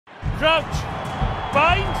crouch,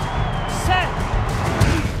 bind, set.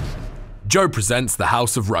 Joe presents the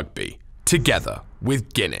House of Rugby, together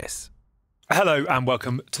with Guinness. Hello and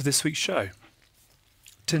welcome to this week's show.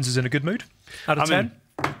 Tins is in a good mood. Out of 10?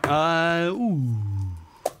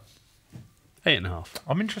 8.5.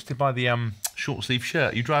 I'm interested by the short sleeve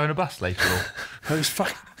shirt. You driving a bus later? Or?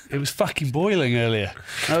 It was fucking boiling earlier.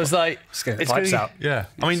 I was like, Let's get the pipes out. Yeah.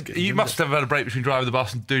 I mean, you must have had a break between driving the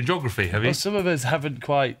bus and doing geography, have you? Well, some of us haven't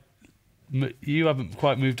quite. You haven't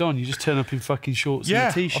quite moved on. You just turn up in fucking shorts and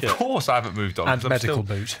a t-shirt. Of course I haven't moved on. And medical still...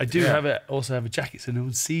 boot. I do also have a jacket so no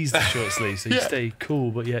one sees the short sleeves, so you stay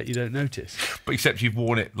cool, but yet you don't notice. But except you've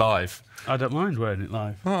worn it live. I don't mind wearing it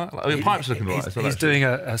live. Oh, your pipe's looking right. He's doing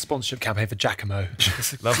a sponsorship campaign for Giacomo.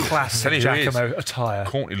 It's a classic Giacomo attire.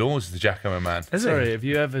 Courtney Laws is the Giacomo man. Sorry, have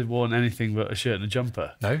you ever worn anything but a shirt and a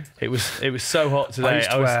jumper? No. It was so hot today. I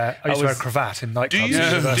used to wear a cravat in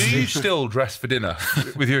nightclubs. Do you still dress for dinner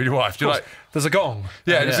with you and your wife? Do you like? There's a gong.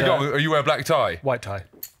 Yeah, there's a gong. Or you wear a black tie? White tie.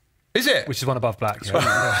 Is it? Which is one above black. It's one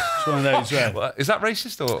of those where... Well, is that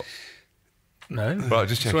racist or...? No. Right,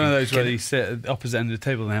 just checking. It's one of those where you sit at the opposite end of the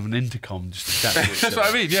table and have an intercom just to chat to each That's other.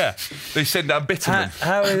 what I mean, yeah. They send down bitumen.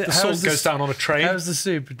 The salt goes down on a train. How's the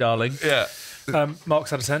soup, darling? Yeah.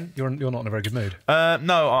 Mark's out of 10. You're not in a very good mood.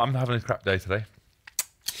 No, I'm having a crap day today.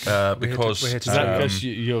 Because we're here to Is that because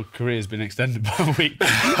your career's been extended by a week?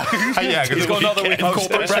 yeah, He's got another week of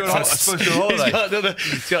corporate breakfast.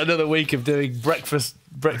 He's got another week of doing breakfast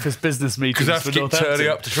business meetings. Because I have to for keep turning Northampton.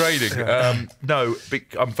 up to training. No,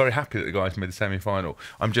 I'm very happy that the guys made the semi-final.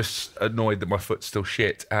 I'm just annoyed that my foot's still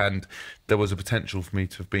shit, and there was a potential for me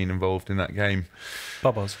to have been involved in that game.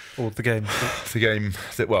 Barbars, or the game. The game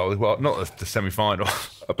that, well, not the semi-final,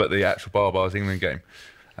 but the actual Barbars England game,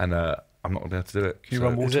 and I'm not going to be able to do it. Can you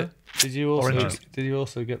run water? Did you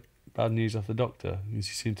also get bad news off the doctor? Because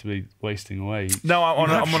you seem to be wasting away. No,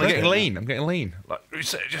 I'm getting lean. I'm getting lean. Like,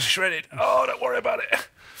 just shredded. Oh, don't worry about it.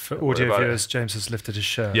 For audio viewers, James has lifted his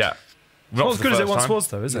shirt. Yeah. Not as good as it once was,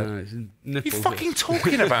 though, is it? No, it's What are nipples. you fucking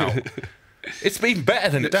talking about? It's been better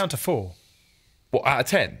than it. Down to 4 What, out of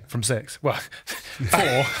 10? from 6. Well, 4.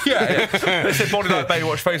 Yeah. They said body like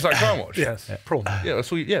Baywatch, face like Crime Watch. Yes, prawn.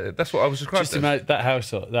 Yeah, that's what I was describing. Just imagine that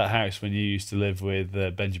house when you used to live with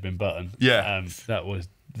Benjamin Button. Yeah. That was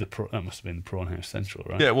that must have been the Prawn House Central,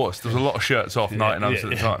 right? Yeah, it was. There was a lot of shirts off, night and at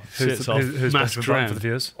the time. Shirts off, Who's masked Benjamin Button round. for the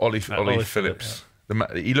viewers? Ollie Phillips, Phillips.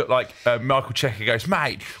 He looked like Michael Checker goes,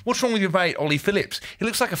 mate, what's wrong with your mate, Ollie Phillips? He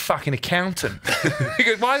looks like a fucking accountant. He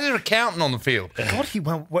goes, why is there an accountant on the field? God, he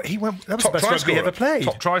went. That was Top the best try rugby scorer. ever played.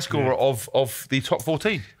 Top try scorer of the top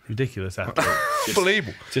 14. Ridiculous athlete.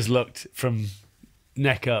 Unbelievable. Just looked from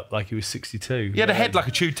neck up like he was 62. He had a head like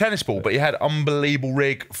a chewed tennis ball, but he had unbelievable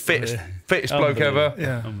rig, fittest bloke ever.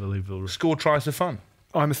 Yeah. Unbelievable. Scored tries for fun.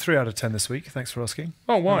 I'm a 3 out of 10 this week. Thanks for asking.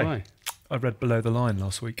 Oh, why? Why? I read Below the Line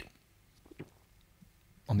last week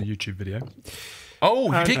on the YouTube video. Oh,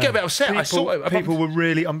 you did get a bit upset. I saw it. People were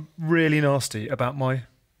really nasty about my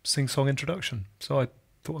sing-song introduction, so I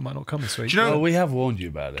thought it might not come this week. Do you know, Well, we have warned you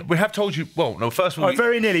about it. we have told you. Well, no. First of all, I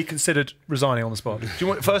very nearly considered resigning on the spot. do you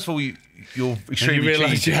want, first of all, you're And extremely you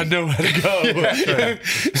realised cheesy. you had nowhere to go.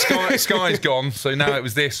 Sky's gone, so now it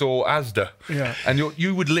was this or Asda. Yeah. And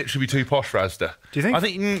you would literally be too posh for Asda. Do you think? I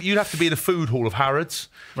think you'd have to be the food hall of Harrods,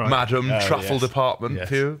 Madam, Truffle yes. Department. Yes.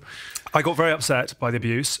 Too. I got very upset by the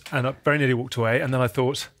abuse, and I very nearly walked away. And then I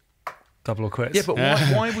thought, double or quits. Yeah, but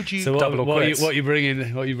why would you? So Double or what are quits. you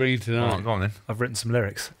bringing? What are you bringing tonight? Oh, go on then. I've written some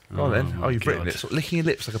lyrics. Go on then. my Oh, you've written God. it. Sort of licking your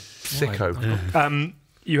lips like a sicko.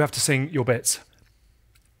 You have to sing your bits,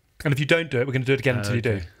 and if you don't do it, we're going to do it again until you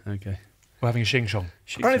do. Okay. We're having a shing-shong.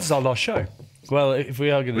 Apparently, this is our last show. Well, if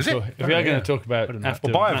we are going Was to it? talk about after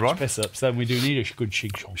Well, bye, match everyone. piss-ups, then we do need a good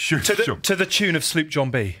shing-shong. To the tune of Sloop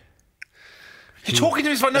John B. You're talking to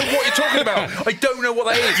me as if I know what you're talking about. I don't know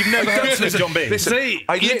what that is. You've never heard Sloop John B? Listen, See,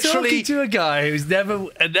 I you're literally. talking to a guy who's never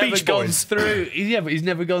Beach gone Boys. through. But he's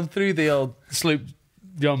never gone through the old Sloop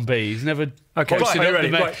John B. He's never. Okay, hoisted right, up ready,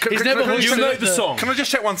 the right. He's never can I hoisted just- up the song. Can I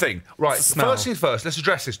just check one thing? Right, It's a smell. first things first, let's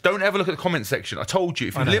address this. Don't ever look at the comment section. I told you,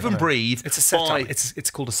 if you live and breathe It's a setup. by...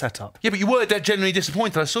 It's called a setup. Yeah, but you were genuinely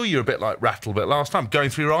disappointed. I saw you a bit like rattled a bit last time, going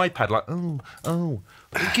through your iPad like, oh.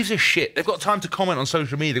 Who gives a shit? They've got time to comment on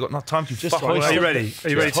social media. They've got enough time to Just fuck hoist around. Are you up ready? Are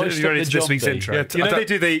you ready hoist to up the this John week's B. intro? Yeah, You know I they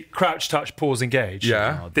do the crouch, touch, pause, engage?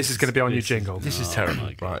 Yeah. This is going to be on your jingle. This is terrible.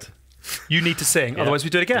 my God. Right. You need to sing, otherwise we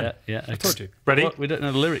do it again. Yeah, I told you. Ready? What? We don't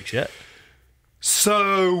know the lyrics yet.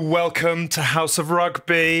 So, welcome to House of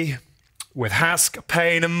Rugby with Haskell,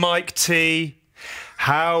 Payne and Mike T.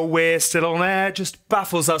 How we're still on air just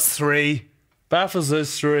baffles us three. Baffles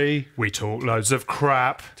us three. We talk loads of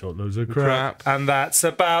crap, Talk loads of crap. and that's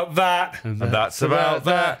about that. And that's about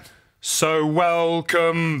that. So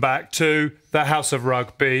welcome back to the House of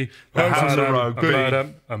Rugby. House of Rugby.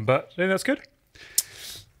 But think that's good.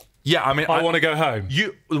 Yeah, I mean, I want to go home.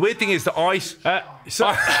 The weird thing is that Si,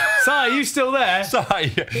 are you still there? Si.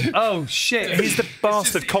 Oh shit! He's the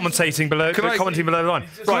bastard commentating below the line.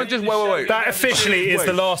 Right, just wait. That officially is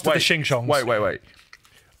the last of the Shing Chongs. Wait.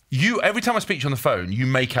 Every time I speak to you on the phone, you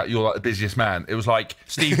make out you're like the busiest man. It was like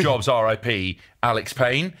Steve Jobs, R.I.P., Alex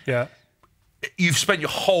Payne. Yeah. You've spent your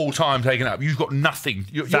whole time taking it up. You've got nothing.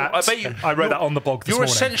 I wrote that on the blog this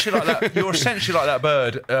morning. Essentially like that. You're essentially like that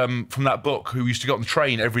bird from that book who used to get on the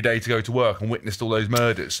train every day to go to work and witnessed all those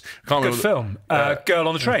murders. Good film. Girl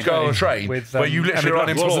on the Train. Girl on the Train. With, where you literally are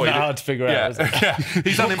unemployed. Wasn't that hard to figure out? Was it?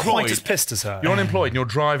 He's Not unemployed. quite as pissed as her. You're unemployed and you're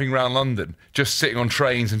driving around London, just sitting on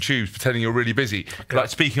trains and tubes, pretending you're really busy, like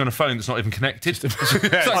speaking on a phone that's not even connected.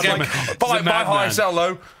 Buy high, sell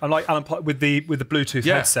low. I'm like Alan Pike with the Bluetooth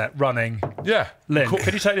headset running. Yeah. Lynn, Cool.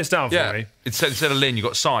 could you take this down for me? Instead of Lynn, you've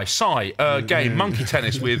got Si. Game, monkey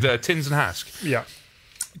tennis with Tins and Hask. Yeah.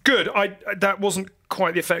 Good. That wasn't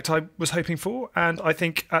quite the effect I was hoping for, and I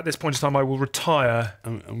think at this point in time I will retire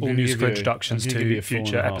all musical introductions to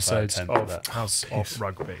future episodes of House of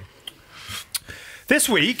Rugby. This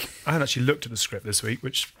week, I haven't actually looked at the script this week,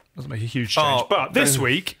 which doesn't make a huge change, but this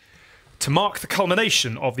week, to mark the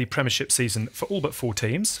culmination of the Premiership season for all but 4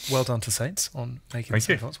 teams. Well done to Saints on making the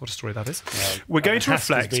semi-finals. What a story that is. We're going to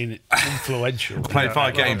reflect. Been influential. Played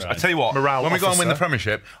 5 games. I tell you what, Morale when we go and win the officer.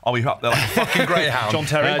 Premiership, I'll be up there like a fucking greyhound. John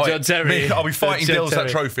Terry. John Terry. I'll be fighting John Dills that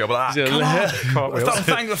Terry. trophy. I'll be like, Cartwheels.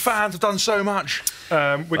 thank the fans. I've done so much.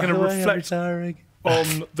 We're going to reflect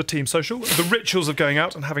on the team social, the rituals of going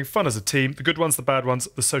out and having fun as a team, the good ones, the bad ones,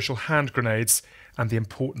 the social hand grenades, and the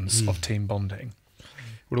importance of team bonding.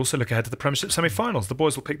 We'll also look ahead to the Premiership semi-finals. The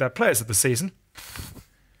boys will pick their players of the season.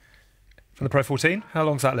 From the Pro 14, how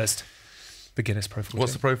long's that list? The Guinness Pro 14.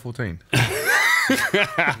 What's the Pro 14?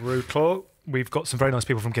 Brutal. We've got some very nice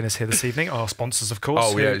people from Guinness here this evening. Our sponsors, of course.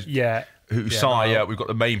 Oh, yeah. We've We've got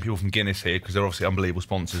the main people from Guinness here because they're obviously unbelievable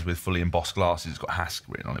sponsors with fully embossed glasses. It's got Hask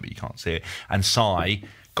written on it, but you can't see it. And Si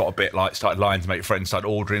got a bit like, started lying to make friends, started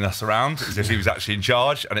ordering us around as if he was actually in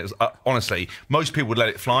charge. And it was, honestly, most people would let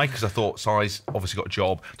it fly because I thought Si's obviously got a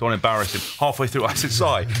job. Don't want to embarrass him. Halfway through, I said,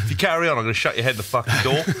 Si, if you carry on, I'm going to shut your head the fucking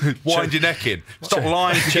door. Wind your neck in. Stop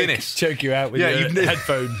lying to Guinness. Choke you out with your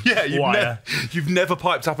headphone wire. You've never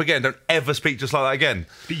piped up again. Don't ever speak just like that again.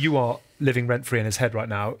 But you are living rent-free in his head right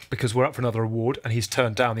now because we're up for another award and he's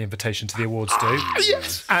turned down the invitation to the awards do.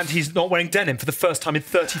 Yes. And he's not wearing denim for the first time in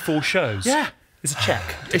 34 shows. Yeah. It's a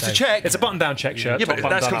check. It's a check. It's a button-down check shirt. Yeah, but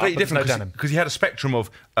that's completely different because he had a spectrum of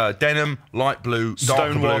denim, light blue,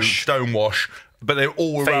 dark blue, stonewash, but they're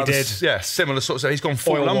all Faded. around similar sorts. So he's gone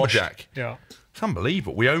full Oil lumberjack. Yeah. It's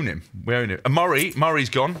unbelievable. We own him. And Murray's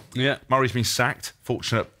gone. Yeah. Murray's been sacked.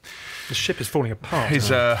 Fortunate. The ship is falling apart. His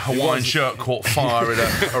Hawaiian shirt caught fire in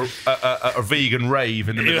a vegan rave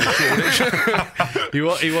in the middle of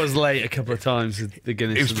Shoreditch. He was late a couple of times with the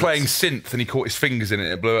Guinness. He was playing synth and he caught his fingers in it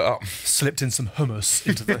and it blew it up. Slipped in some hummus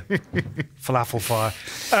into the falafel fire.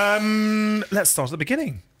 Let's start at the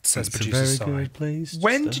beginning, says producer Si.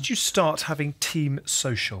 When did you start having team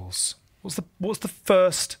socials? What's the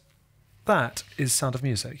first? That is Sound of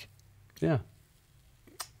Music. Yeah.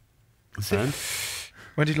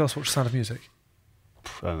 When did you last watch Sound of Music?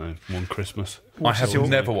 I don't know, one Christmas. I have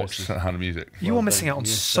never watched Sound of Music. You are missing out on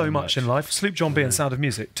so much in life. Sloop John B and Sound of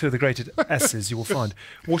Music, 2 of the greatest S's you will find.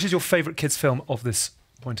 What is your favourite kids' film of this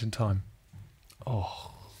point in time?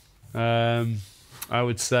 I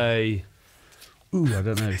would say, I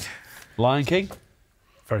don't know, Lion King.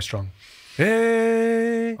 Very strong.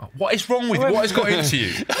 Hey. What is wrong with you? What has got into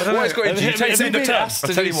you? What has got into you? Have you been asked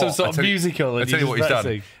to do some sort of musical? I'll tell you what he's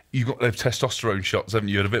done. You got the testosterone shots, haven't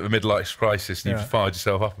you? You had a bit of a midlife crisis and you've fired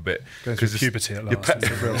yourself up a bit. Because puberty at last. It's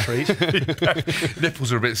a real treat.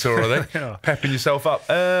 Nipples are a bit sore, are they? Yeah. Pepping yourself up.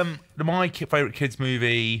 My favourite kids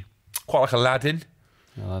movie, quite like Aladdin.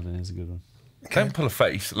 Aladdin is a good one. Don't pull a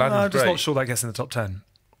face. Aladdin's I'm just great. not sure that gets in the top 10.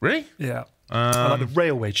 Really? Yeah. I like the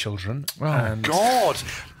Railway Children. God,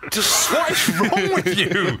 what is wrong with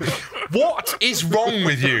you? What is wrong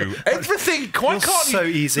with you? Everything. Why can't you? So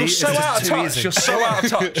easy. You're so It's out of just too touch. easy. You're so out of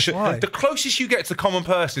touch. Why? The closest you get to the common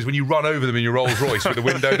person is when you run over them in your Rolls Royce with the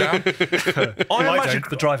window down.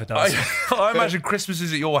 The driver does. I imagine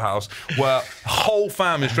Christmases at your house where the whole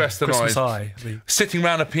family's dressed to Christmas nice, High. sitting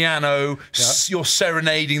around a piano. You're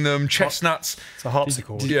serenading them. Chestnuts. It's a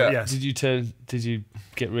harpsichord. Yes. Did you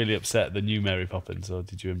get really upset at the new Mary Poppins, or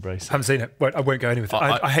did you embrace it? Haven't seen it. I won't go any with it.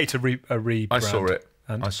 I hate a rebrand. I saw it.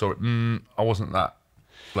 And? I saw it. I wasn't that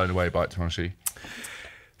blown away by it, to be honest with you.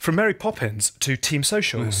 From Mary Poppins to team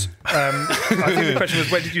socials. I think the question was,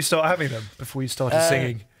 when did you start having them? Before you started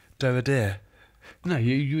singing Doe a Deer? No,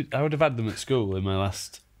 I would have had them at school in my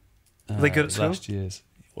last. Were they good at school? Last years.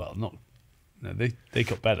 Well, not. No, they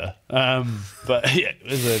got better. But yeah,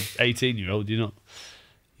 as an 18-year-old, you're not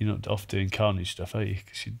off doing carnage stuff, are you?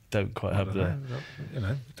 Because you don't quite have the.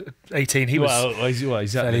 18. He was exactly.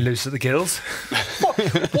 fairly loose at the gills. What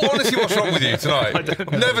honestly, what's wrong with you tonight?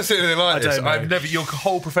 I've never seen anything like this. Your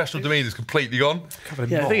whole professional demeanour is completely gone.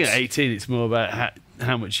 Yeah, I think at 18 it's more about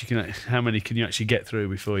how many can you actually get through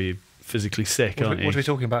before you're physically sick, aren't you? What are we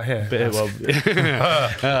talking about here? Lads.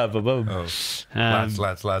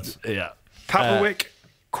 Yeah. Papplewick,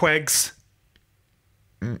 Queggs.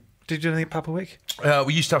 Did you do anything at Papplewick?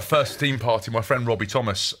 We used to have first team party. My friend Robbie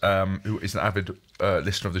Thomas, who is an avid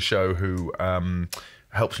listener of the show, who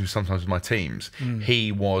helps me sometimes with my teams.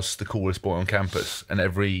 He was the coolest boy on campus, and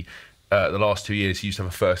the last 2 years he used to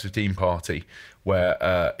have a first team party where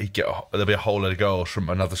there'd be a whole load of girls from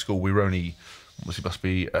another school. We were only, must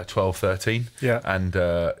be 12, 13. Yeah. And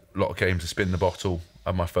a lot of games to spin the bottle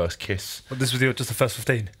and my first kiss. But this was just the first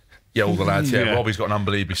 15? Yeah, all the lads, yeah. Robbie's got an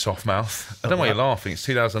unbelievably soft mouth. I don't know why you're laughing. It's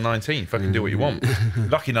 2019. Fucking do what you want.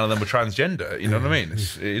 Lucky none of them were transgender. You know what I mean?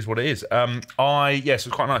 It is what it is. Yes, it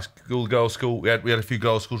was quite nice. All the girls' school. We had a few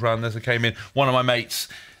girls' schools around there that came in. One of my mates,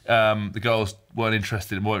 the girls weren't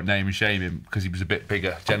interested and won't name and shame him because he was a bit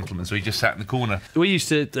bigger gentleman, so he just sat in the corner. We used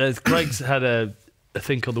to. Greg's had a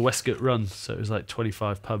thing called the Westgate Run, so it was like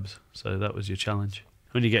 25 pubs. So that was your challenge.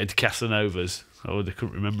 When you get into Casanovas, they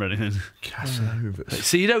couldn't remember anything. Casanovas.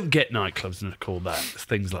 So you don't get nightclubs called that,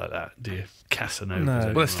 things like that, do you? Casanovas. No.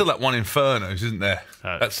 Well, there's still that one Infernos, isn't there?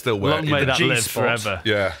 That's still where. Long may that live G-spot. forever.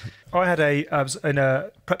 Yeah. I was in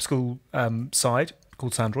a prep school side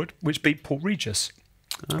called Sandroyd, which beat Port Regis.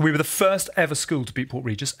 We were the first ever school to beat Port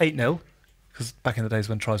Regis, 8-0, because back in the days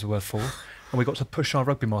when tries were worth 4, and we got to push our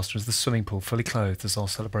rugby master into the swimming pool, fully clothed, as our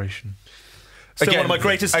celebration. Still one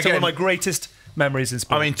of my greatest memories in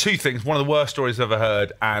sport. I mean, two things. One of the worst stories I've ever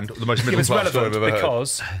heard, and the most middle-class story I've ever heard.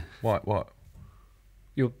 Because What?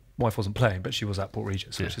 your wife wasn't playing, but she was at Port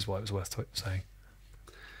Regis, which is why it was worth saying.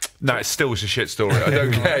 No, it still was a shit story. I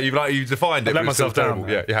don't care. You defined it. I let myself down. Terrible.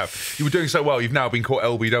 Yeah, you have. You were doing so well. You've now been caught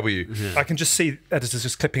LBW. Yeah. I can just see editors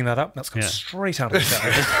just clipping that up. That's come straight out of the show.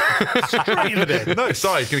 Straight in the bin. No,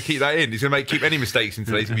 sorry. He's going to keep that in. He's going to keep any mistakes in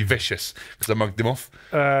today. He's going to be vicious because I mugged him off.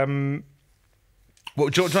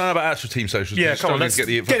 What do you know about actual team socials? Yeah, come on, let's get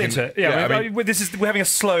into it. Yeah, we're having a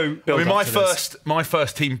slow build. My first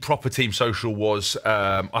proper team social was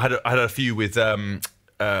I had a few with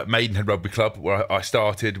Maidenhead Rugby Club where I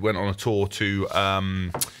started. Went on a tour to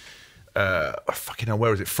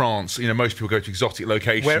where is it? France. You know, most people go to exotic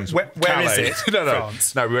locations. Where is it?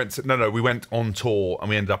 France. We went on tour and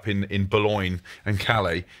we ended up in Boulogne and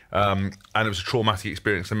Calais, and it was a traumatic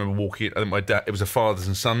experience. I remember walking. I think my dad. It was a fathers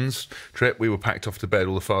and sons trip. We were packed off to bed.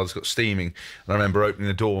 All the fathers got steaming, and I remember opening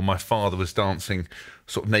the door and my father was dancing,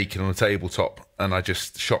 sort of naked on a tabletop, and I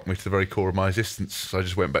just shocked me to the very core of my existence. So I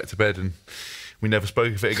just went back to bed and. We never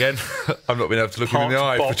spoke of it again. I've not been able to look him in the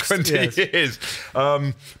eye for 20 years.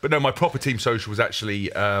 But no, my proper team social was actually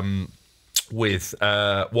with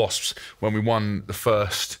Wasps when we won the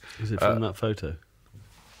first. Is it from that photo?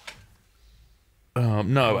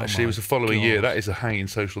 No, actually, it was the following year. That is a hanging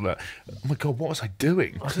social. That. Oh my God, what was I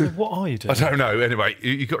doing? I don't know. What are you doing? I don't know. Anyway,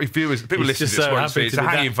 you got viewers. People listening to this won't see. It's a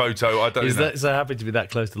hanging photo. I don't know. He's so happy to be that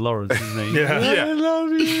close to Lawrence, isn't he? Yeah. I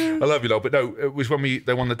love you. I love you, Lol. But no, it was when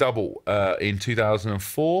they won the double in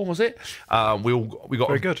 2004. Was it? We got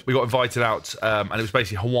very good. We got invited out, and it was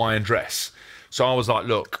basically Hawaiian dress. So I was like,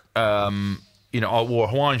 look. I wore a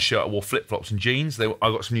Hawaiian shirt, I wore flip-flops and jeans. I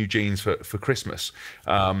got some new jeans for Christmas.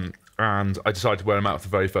 And I decided to wear them out for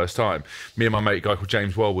the very first time. Me and my mate, a guy called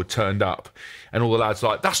James Wellwood, turned up, and all the lads were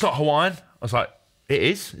like, that's not Hawaiian. I was like, it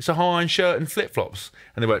is. It's a Hawaiian shirt and flip-flops.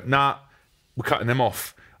 And they went, nah, we're cutting them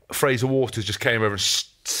off. Fraser Waters just came over and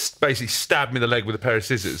basically stabbed me in the leg with a pair of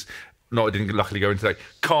scissors. No, it didn't luckily go into that.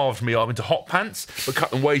 Carved me up into hot pants, but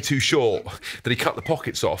cut them way too short. Then he cut the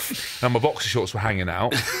pockets off, and my boxer shorts were hanging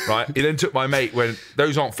out. Right. He then took my mate when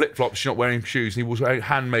those aren't flip flops. You're not wearing shoes. And he was wearing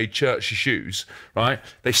handmade churchy shoes. Right.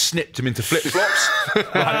 They snipped him into flip flops,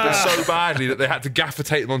 but so badly that they had to gaffer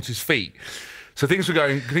tape them onto his feet. So things were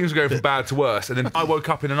going from bad to worse. And then I woke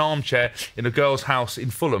up in an armchair in a girl's house in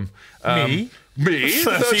Fulham. Me,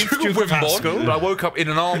 13th Duke of Haskell. But I woke up in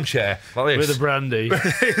an armchair like this. With a brandy.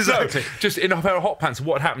 Exactly. Just in a pair of hot pants. And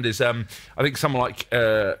what had happened is, I think someone like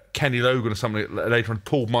Kenny Logan or something later on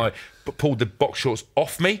pulled the box shorts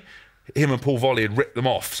off me. him and Paul Volley had ripped them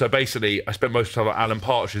off. So basically, I spent most of the time at Alan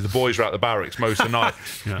Partridge. The boys were out the barracks most of the night,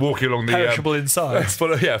 walking along the perishable inside,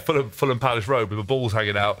 Fulham Palace Road with the balls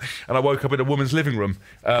hanging out. And I woke up in a woman's living room.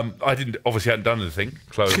 I hadn't done anything.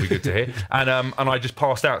 Chloe would be good to hear. And I just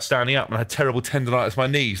passed out standing up, and I had terrible tendonitis in my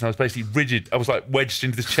knees, and I was basically rigid. I was like wedged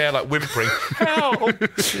into this chair, like whimpering,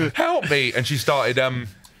 help me! And she started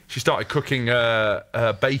cooking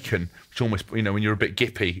bacon, which almost, when you're a bit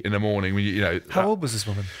gippy in the morning, when How old was this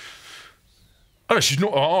woman? Oh, she's not.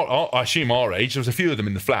 I assume our age. There was a few of them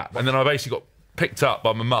in the flat, and then I basically got picked up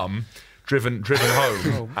by my mum, driven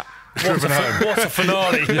home. Driven home. What a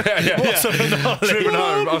finale! What a finale! Driven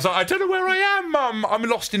home. I was like, I don't know where I am, Mum. I'm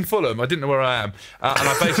lost in Fulham. I didn't know where I am, and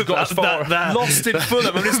I basically got as far. Lost in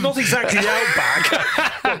Fulham. I mean, it's not exactly the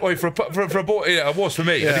outback. Wait, for a boy, it was for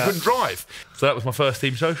me. And he couldn't drive, so that was my first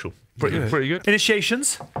team social. Pretty good.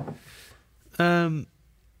 Initiations.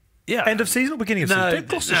 Yeah. End of season or beginning of season? Don't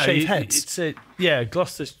Gloucester shave heads?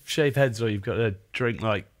 Gloucester shave heads, or you've got to drink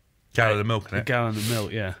like gallon of milk. A gallon of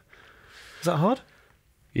milk. Yeah. Is that hard?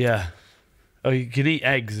 Yeah. Oh, you can eat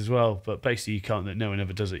eggs as well, but basically you can't. No one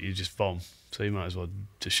ever does it. You just vom, so you might as well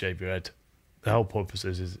just shave your head. The whole purpose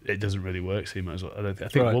is it doesn't really work, so you might as well. I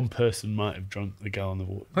think one person might have drunk the gallon of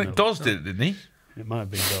water. I think Doz did it, didn't he? It might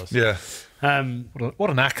have been Doz. Yeah. What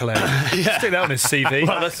an accolade! Stick that on his CV.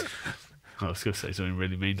 Well, I was going to say something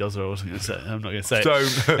really mean, Doz, or I wasn't going to say. I'm not going to say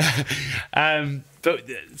it. But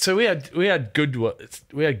so we had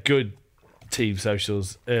good team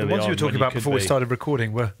socials early on. The ones you were talking about before we started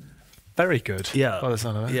recording were very good. Yeah, by the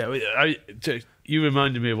sound of it. Yeah, you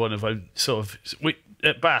reminded me of one of at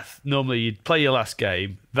Bath. Normally, you'd play your last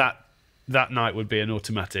game. That night would be an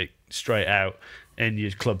automatic, straight out in your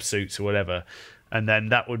club suits or whatever, and then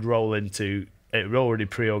that would roll into it. Already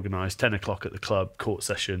pre-organised, 10 o'clock at the club, court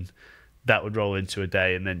session. That would roll into a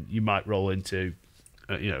day, and then you might roll into,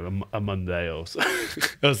 a Monday or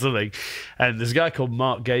something. And there's a guy called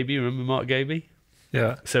Mark Gaby. Remember Mark Gaby?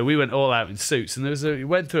 Yeah. So we went all out in suits, and we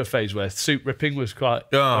went through a phase where suit ripping was quite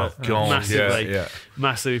massively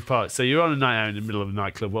part. So you're on a night out in the middle of a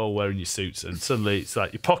nightclub, all wearing your suits, and suddenly it's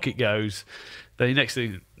like your pocket goes. Then the next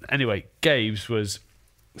thing, anyway, Gabe's was.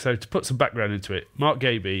 So to put some background into it, Mark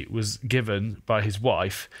Gaby was given by his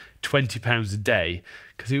wife £20 a day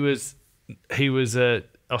because he was a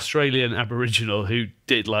Australian Aboriginal who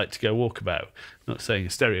did like to go walkabout. Not saying a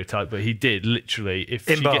stereotype, but he did literally. If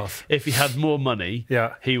he had more money,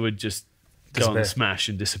 he would just go on the smash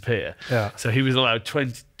and disappear. Yeah. So he was allowed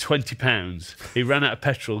 £20. He ran out of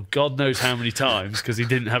petrol, God knows how many times, because he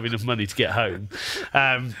didn't have enough money to get home.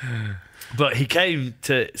 But he came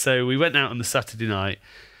to. So we went out on the Saturday night.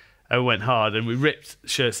 And we went hard and we ripped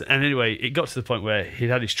shirts. And anyway, it got to the point where he'd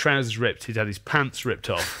had his trousers ripped, he'd had his pants ripped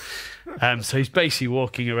off. So he's basically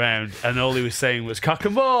walking around and all he was saying was, cock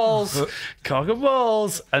and balls, cock and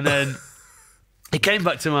balls. And then he came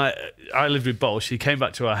back to I lived with Bolsh, he came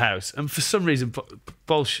back to our house. And for some reason,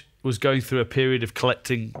 Bolsh was going through a period of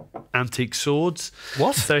collecting antique swords.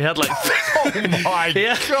 What? So he had like... oh my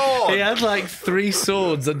God! He had like 3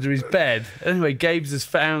 swords under his bed. Anyway, Gabe's has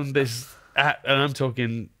found this... and I'm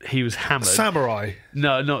talking, he was hammered. Samurai?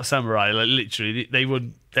 No, not samurai. Like literally, they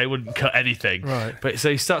wouldn't cut anything. Right. But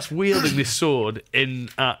so he starts wielding this sword in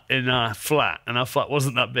our flat, and our flat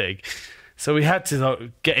wasn't that big, so we had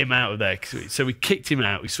to get him out of there. So we kicked him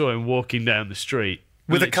out. We saw him walking down the street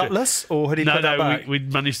with a cutlass, or had he put that back? We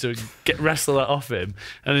managed to wrestle that off him,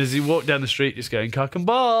 and as he walked down the street, just going cock and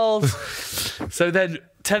balls. So then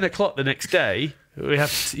 10 o'clock the next day.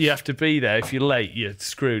 You have to be there. If you're late, you're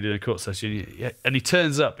screwed in a court session. And he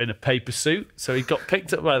turns up in a paper suit. So he got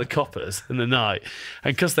picked up by the coppers in the night.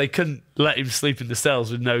 And because they couldn't let him sleep in the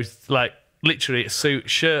cells with no, literally a suit,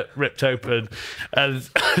 shirt ripped open, and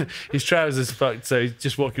his trousers fucked. So he's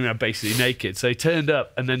just walking around basically naked. So he turned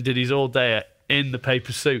up and then did his all day in the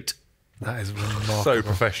paper suit. That is remarkable. So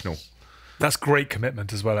professional. That's great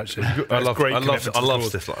commitment as well, actually. I love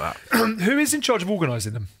stuff like that. Who is in charge of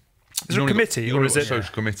organising them? Is it a committee or is it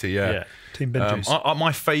social committee? Yeah. Team binges.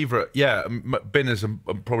 My favourite, binners are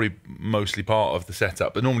probably mostly part of the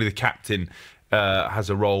setup, but normally the captain has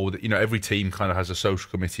a role that every team kind of has a social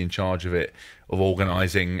committee in charge of it, of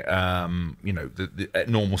organising the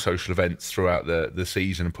normal social events throughout the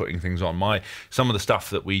season and putting things on. Some of the stuff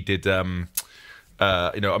that we did.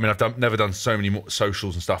 I've never done so many more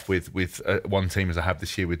socials and stuff with one team as I have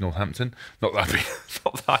this year with Northampton. Not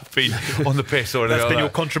that I've been on the piss or anything. That's been your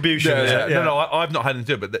contribution. No, I've not had them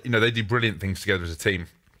do it, but they do brilliant things together as a team.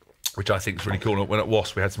 which I think is really cool. When at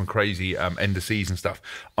Wasp, we had some crazy end of season stuff,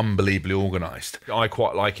 unbelievably organised. I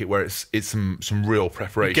quite like it where it's some real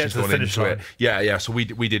preparations going into it. Yeah. So we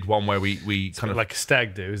did one where we kind of like a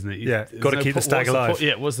stag do, isn't it? Got to keep the stag alive.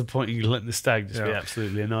 What's the point in letting the stag just be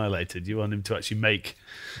absolutely annihilated? You want him to actually make.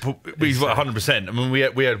 We 100%. I mean, we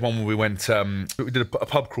had one where we went. We did a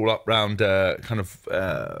pub crawl up round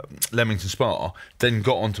Leamington Spa, then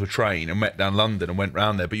got onto a train and went down London and went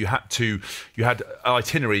round there. But you had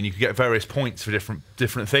itinerary and you could get various points for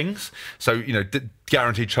different things. So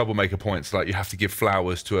guaranteed troublemaker points, like you have to give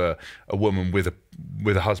flowers to a woman with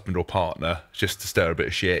a husband or partner just to stir a bit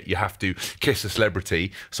of shit. You have to kiss a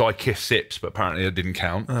celebrity. So I kissed Sips, but apparently it didn't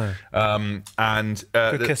count.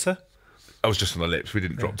 Good kisser. I was just on the lips. We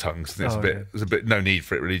didn't drop tongues. There's a bit no need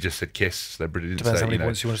for it. Really, just said kiss. Celebrity didn't Depends say. How many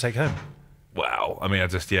points you want to take home? Wow. I mean, I'm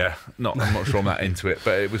not sure I'm that into it,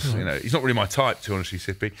 but it was he's not really my type, to honestly,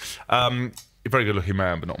 Sippy. A very good looking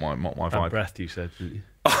man, but not my vibe. Breath, you said, didn't you?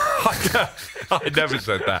 I never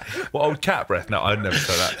said that. Well, old cat breath. No, I never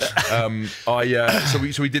said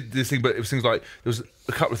that. So we did this thing, but it was things like there was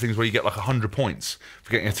a couple of things where you get like 100 points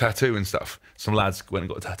for getting a tattoo and stuff. Some lads went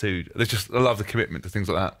and got tattooed. I love the commitment to things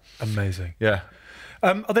like that. Amazing. Yeah.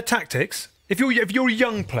 Are there tactics? If you're a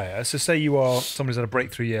young player, so say you are somebody who's had a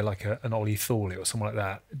breakthrough year like an Ollie Thorley or someone like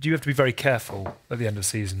that, do you have to be very careful at the end of the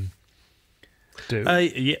season?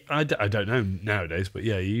 I don't know nowadays, but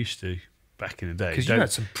yeah, you used to back in the day. Because you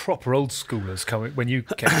had some proper old schoolers coming when you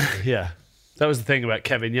came. Yeah, that was the thing about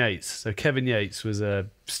Kevin Yates. So Kevin Yates was a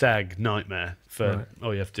stag nightmare for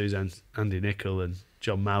all you have to do is Andy Nicol and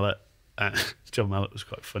John Mallett. John Mallett was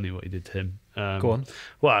quite funny what he did to him. Go on.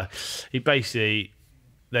 Well, they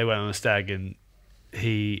went on a stag and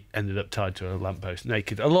he ended up tied to a lamppost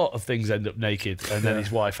naked. A lot of things end up naked, and then his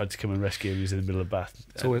wife had to come and rescue him. He was in the middle of the bath.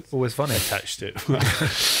 It's always funny. Attached to it.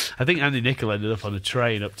 I think Andy Nicol ended up on a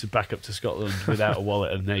train back up to Scotland without a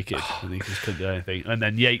wallet and naked, and he just couldn't do anything. And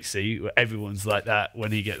then Yatesy, everyone's like that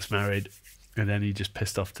when he gets married, and then he just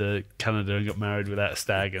pissed off to Canada and got married without a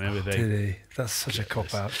stag and everything. Did he? That's such a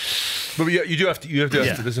cop out. But you do have to.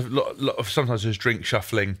 There's a lot of sometimes there's drink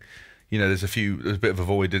shuffling. There's a bit of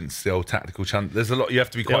avoidance, the old tactical chant. There's a lot, you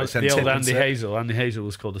have to be quite sensitive. The old Andy Hazel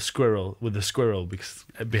was called a squirrel because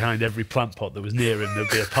behind every plant pot that was near him there'd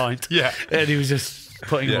be a pint. Yeah. And he was just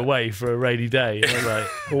putting them away for a rainy day.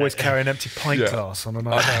 Always carry an empty pint glass on a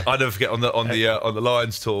night. I never forget on the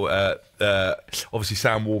Lions tour, obviously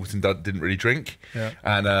Sam Warburton didn't really drink. Yeah.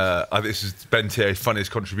 And this is Ben Tier's funniest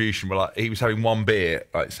contribution, but he was having one beer,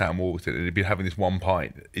 like Sam Warburton, and he'd been having this one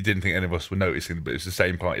pint. He didn't think any of us were noticing, but it was the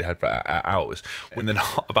same pint he had for hours. And then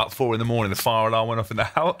about 4 a.m, the fire alarm went off in the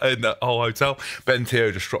whole hotel. Ben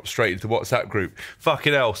Tier just dropped straight into the WhatsApp group.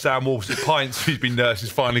 Fucking hell, Sam Warburton's pints he's been nursing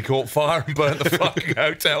finally caught fire and burnt the fucking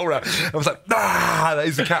hotel round. I was like, that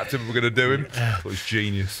is the captain, we're going to do him. I thought it was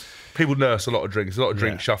genius. People nurse a lot of drinks, a lot of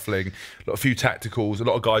drink shuffling, a few tacticals, a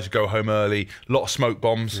lot of guys who go home early, a lot of smoke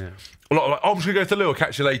bombs. Yeah. A lot of I'm just going to go to the loo, I'll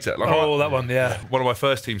catch you later. That one, yeah. One of my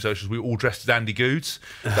first team socials, we were all dressed as Andy Goods.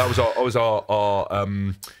 That was our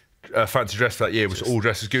fancy dress for that year, was all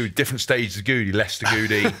dressed as Goody, different stages of Goody, Leicester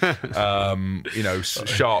Goody,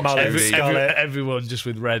 Sharks Goody. Everyone just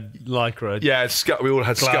with red lycra. Yeah, we all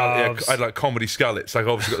had skull. Yeah, I had like comedy skullets. Like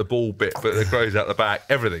obviously got the ball bit, but it grows out the back.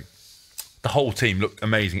 Everything. The whole team looked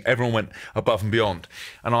amazing. Everyone went above and beyond.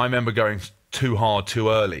 And I remember going too hard, too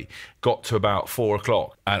early. Got to about 4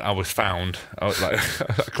 o'clock, and I was found. I was like,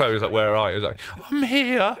 Chloe was like, "Where are you?" I was like, "I'm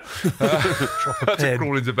here." I had to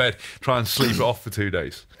crawl into bed, try and sleep it off for 2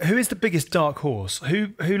 days. Who is the biggest dark horse?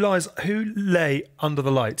 Who lay under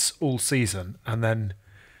the lights all season, and then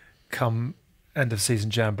come end of season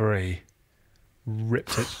jamboree,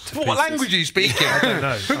 ripped it to What language are you speaking? I don't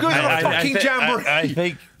know. Who goes on a fucking jamboree? I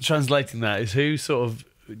think translating that is who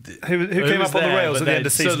came up on the rails at the end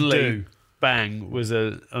of season 2. Bang was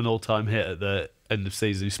an all-time hit at the end of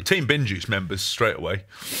season. Team Bin Juice members straight away.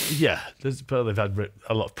 Yeah, but they've had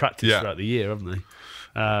a lot of practice throughout the year, haven't they?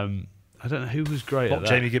 I don't know who was great at that.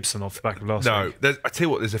 Jamie Gibson off the back of last week. No, I tell you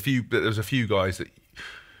what, there's a few guys that,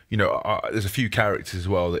 there's a few characters as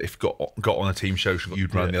well that if got on a team show,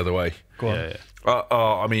 you'd run the other way. Go on.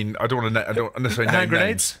 I mean, I don't necessarily name hand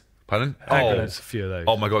grenades. Pardon? Hand grenades, a few of those.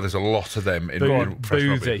 Oh my God, there's a lot of them in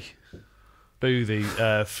professional rugby.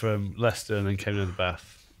 Boothie from Leicester and then came into the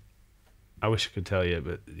Bath. I wish I could tell you,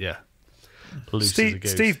 but yeah.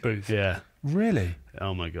 Steve Booth? Yeah. Really?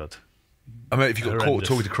 Oh my God. I mean, if you got caught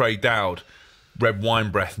talking to Craig Dowd, red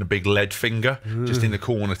wine breath and a big lead finger, just in the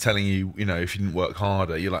corner telling you, if you didn't work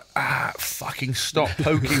harder, you're like, fucking stop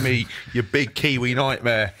poking me, you big Kiwi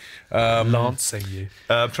nightmare. Lancing you.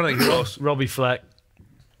 I'm trying to think who else. Robbie Fleck,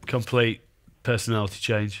 complete personality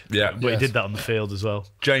change. Yeah. But he did that on the field as well.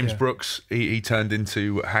 James Brooks, he turned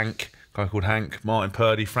into Hank, a guy called Hank. Martin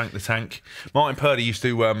Purdy, Frank the Tank. Martin Purdy used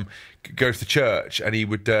to go to the church, and he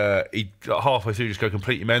would he'd halfway through just go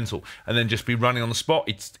completely mental, and then just be running on the spot.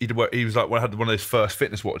 He was like, when I had one of those first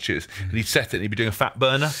fitness watches, and he'd set it, and he'd be doing a fat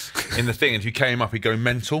burner in the thing, and if you came up, he'd go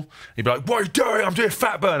mental. He'd be like, "What are you doing? I'm doing a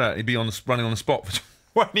fat burner." And he'd be running on the spot for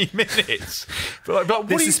 20 minutes. But what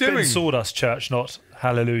this are you has doing? been Sawdust Church, not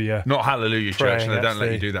Hallelujah. Not Hallelujah Praying, Church, and they don't let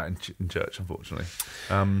actually. you do that in church, unfortunately.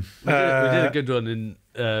 We did a good one in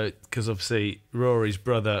because obviously Rory's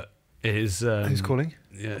brother is Who's calling?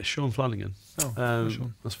 Yeah, Sean Flanagan. Oh,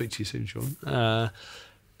 Sean. I'll speak to you soon, Sean.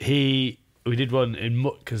 We did one in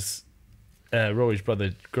because Rory's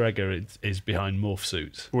brother Gregor is behind morph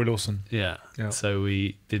suits. Roy Lawson. Yeah. So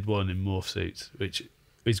we did one in morph suits, which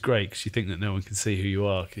is great because you think that no one can see who you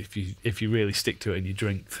are if you really stick to it and you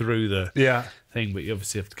drink through the thing, but you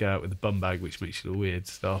obviously have to go out with a bum bag, which makes you look weird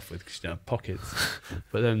to start off with because you don't have pockets.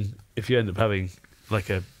 But then if you end up having like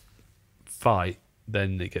a fight,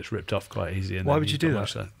 then it gets ripped off quite easy. And Why then would you do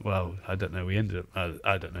that? Well, I don't know. We ended up at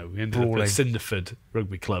Cinderford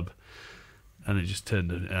Rugby Club, and it just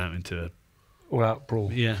turned out into a all-out brawl.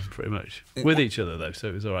 Yeah, pretty much with each other though, so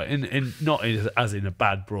it was all right. Not as in a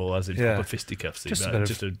bad brawl, as in proper fisticuffs.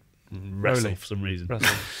 Just a wrestle for some reason.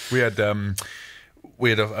 We had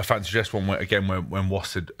a fancy dress one when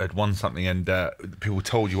Wass had won something, and people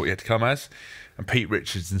told you what you had to come as. And Pete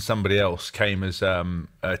Richards and somebody else came as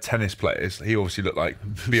tennis players. He obviously looked like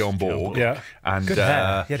Beyond Borg. Yeah. And good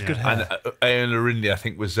hair. He had good hair. And Ian Larindi, I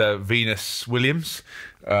think, was Venus Williams.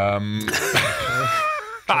 And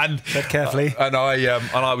tread carefully. And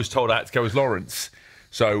I was told I had to go as Lawrence.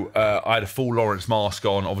 So I had a full Lawrence mask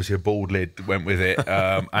on, obviously a bald lid went with it,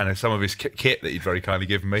 and some of his kit that he'd very kindly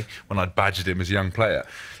given me when I'd badgered him as a young player.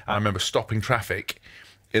 And I remember stopping traffic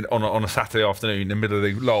on a Saturday afternoon in the middle of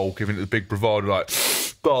the lull, giving it the big bravado, like,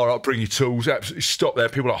 bar up, bring your tools, absolutely stop there.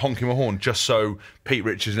 People like honking my horn just so Pete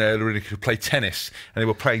Richards and Ella really could play tennis. And they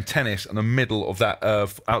were playing tennis in the middle of that,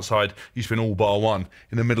 outside, used to be an all bar one,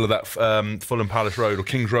 in the middle of that Fulham Palace Road, or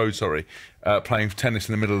King's Road, sorry, playing tennis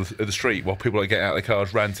in the middle of the street while people were getting out of their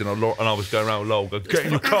cars, ranting, and I was going around with Lowell, going, "Get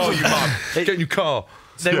in your car, you mum, get in your car."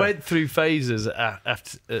 They went through phases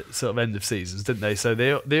after sort of end of seasons, didn't they? So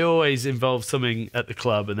they always involved something at the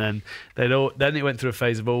club, and then it went through a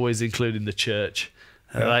phase of always including the church.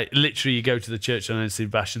 Like literally, you go to the church on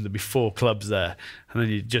NC Bastion, there'd be 4 clubs there, and then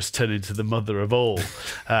you just turn into the mother of all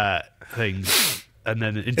things. And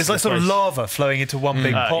then it's like sort of lava flowing into one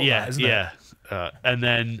big pot, isn't it?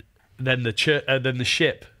 And then the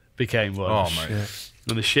ship became one. Oh mate! Yeah.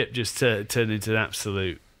 And the ship just turned into an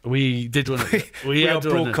absolute. We did one. We are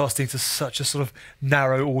broadcasting to such a sort of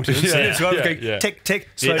narrow audience. Tick, tick,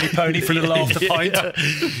 slowly pony for a little after pint.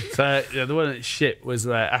 So the one at the ship was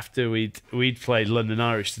after we'd played London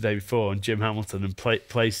Irish the day before, and Jim Hamilton and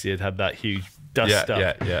Placey had that huge dust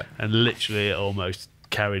up, and literally it almost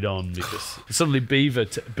carried on because suddenly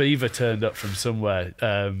Beaver turned up from somewhere.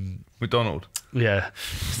 McDonald. Yeah,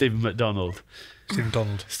 Stephen McDonald.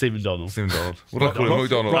 Stephen Donald. What do I call him?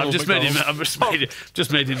 McDonald. I've just made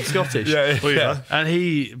him Scottish. Yeah.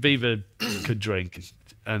 And Beaver could drink,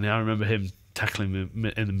 and I remember him tackling me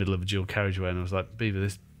in the middle of a dual carriageway, and I was like, "Beaver,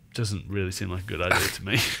 this doesn't really seem like a good idea to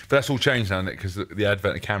me." But that's all changed now, isn't it? Because the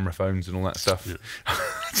advent of camera phones and all that stuff. Yeah.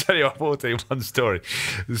 I'll tell you one story.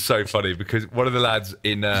 It's so funny because one of the lads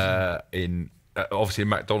in obviously in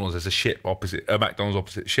McDonald's there's a ship opposite McDonald's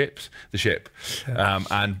opposite the ship,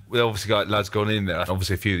 and we obviously got lads gone in there.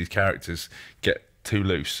 Obviously a few of these characters get too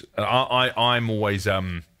loose. And I'm always I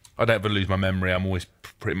don't ever lose my memory. I'm always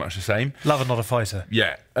pretty much the same. Lover, not a fighter.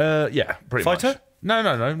 Yeah, pretty fighter? much. No.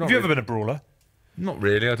 Not Have you ever been a brawler? Not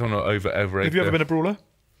really. I don't know over. Have you ever been a brawler?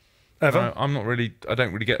 Ever? No, I'm not really. I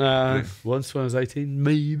don't really get. Once when I was 18,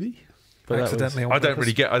 maybe. But accidentally. I don't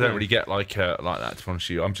really get like that. To be honest with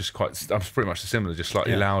you, I'm pretty much similar, just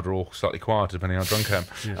slightly louder or slightly quieter depending on how drunk I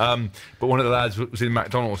am. But one of the lads was in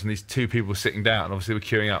McDonald's, and these 2 people were sitting down, and obviously we're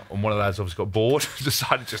queuing up, and one of the lads obviously got bored,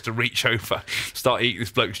 decided just to reach over, start eating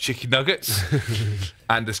this bloke's chicken nuggets,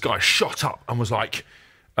 and this guy shot up and was like,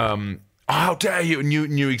 "How dare you!" and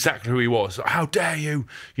knew exactly who he was. How dare you?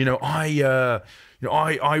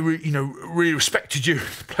 I really respected you.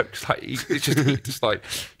 The bloke's like, it's just like,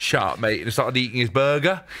 "Shut up, mate," and started eating his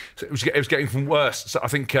burger. So it was getting from worse. So I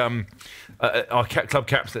think our club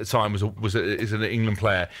captain at the time is an England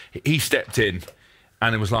player. He stepped in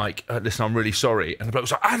and it was like, "Listen, I'm really sorry." And the bloke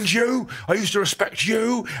was like, "And you? I used to respect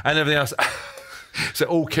you," and everything else. So it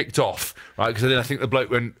all kicked off, right? Because then I think the bloke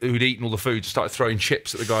who'd eaten all the food started throwing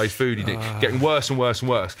chips at the guy's food. He did, getting worse and worse and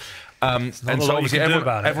worse. And so obviously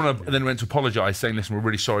everyone then went to apologise, saying, "Listen, we're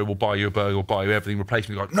really sorry. We'll buy you a burger. We'll buy you everything. Replace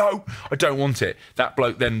me." Like, no, I don't want it. That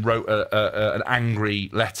bloke then wrote an angry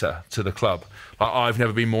letter to the club. Like, I've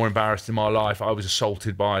never been more embarrassed in my life. I was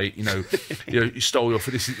assaulted by, you stole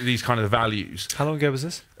these kind of values. How long ago was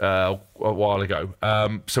this? A while ago.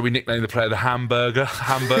 So we nicknamed the player the Hamburglar.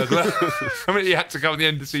 I mean, he had to come at the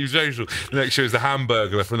end to see social. The next year was the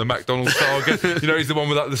Hamburglar from the McDonald's target. He's the one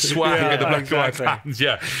with like the swag and the black and white hands.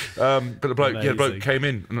 Yeah. But the bloke came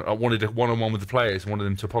in and I wanted a one-on-one with the players and wanted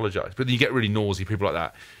them to apologise. But then you get really nosy, people like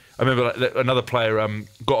that. I remember another player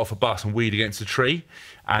got off a bus and weed against a tree,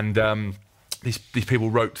 and these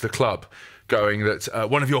people wrote to the club going that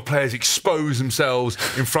one of your players exposed themselves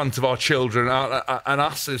in front of our children and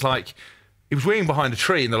us. It's like, he was weeing behind a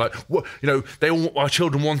tree, and they're like, what, our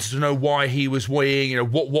children wanted to know why he was weeing,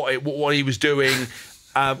 what he was doing.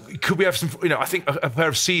 Could we have some? I think a pair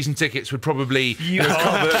of season tickets would probably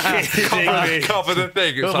cover the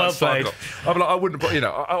thing. It's I'm like, I wouldn't.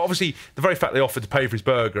 Obviously, the very fact they offered to pay for his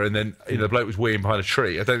burger, and then the bloke was weeing behind a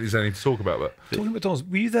tree. I don't think there's anything to talk about. But talking about McDonald's,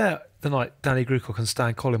 were you there the night Danny Grucock and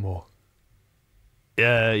Stan Collymore?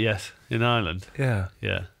 Yes, in Ireland. Yeah.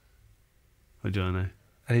 What do I know?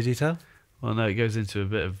 Any detail? Well, no, it goes into a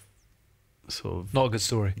bit of sort of not a good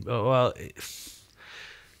story. Well,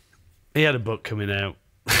 he had a book coming out,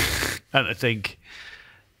 and I think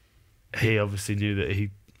he obviously knew that he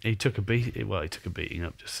took a beating. Well, he took a beating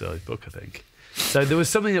up just to sell his book, I think. So there was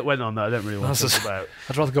something that went on that I don't really want to talk about.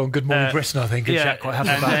 I'd rather go on Good Morning Britain, I think, and chat quite happy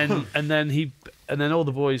about. And then all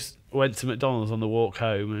the boys went to McDonald's on the walk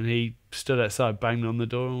home, and he stood outside, banged on the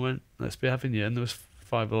door, and went, "Let's be having you." And there was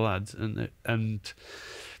 5 of the lads, and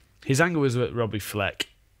his anger was at Robbie Fleck,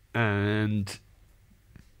 and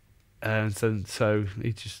so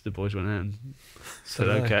the boys went out and said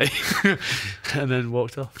okay, and then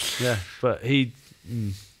walked off. Yeah, but it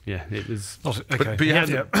was okay.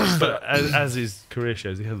 But as his career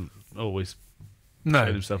shows, he hasn't always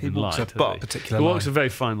shown himself in light. He walks a very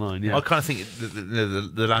fine line. Yeah, I kind of think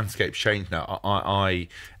the landscape's changed now.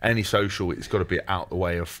 Any social, it's got to be out the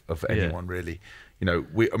way of anyone really. We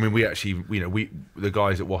the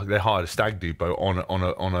guys at they hired a stag do boat on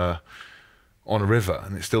a river,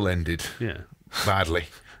 and it still ended badly,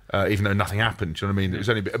 even though nothing happened. Do you know what I mean? It was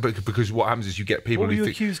only because what happens is you get people. What were you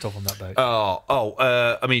accused of on that boat?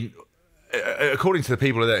 I mean, according to the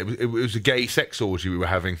people there, it was a gay sex orgy we were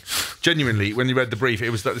having. Genuinely, when you read the brief, it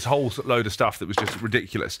was like this whole load of stuff that was just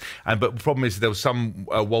ridiculous. But the problem is there was some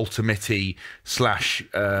Walter Mitty /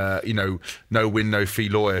 no win no fee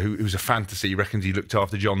lawyer who was a fantasy. He reckons he looked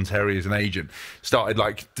after John Terry as an agent.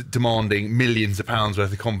 Started demanding millions of pounds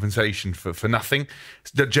worth of compensation for nothing.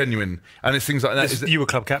 It's genuine, and it's things like that. You were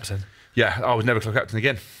club captain. Yeah, I was never club captain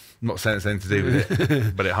again. I'm not saying it's anything to do with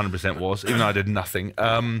it, but it 100% was, even though I did nothing.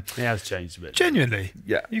 It has changed a bit. Genuinely?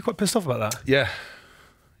 Yeah. Are you quite pissed off about that? Yeah.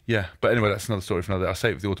 But anyway, that's another story for another day. I'll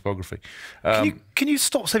save it for the autobiography. Can you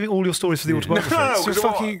stop saving all your stories for the autobiography? No, it's a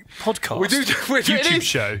fucking podcast. We do YouTube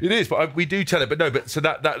show. It is, but we do tell it. But so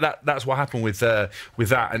that's what happened with that.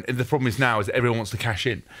 And the problem is now is that everyone wants to cash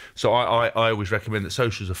in. So I always recommend that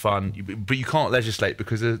socials are fun, but you can't legislate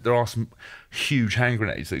because there are some huge hand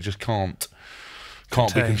grenades that just can't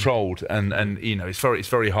be controlled, and it's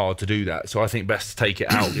very hard to do that. So I think best to take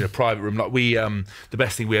it out in a private room. Like the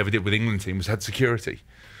best thing we ever did with the England team was had security.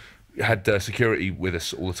 Had security with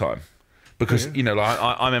us all the time, because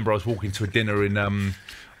I remember I was walking to a dinner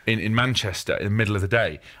in Manchester in the middle of the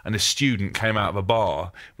day, and a student came out of a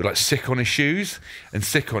bar with sick on his shoes and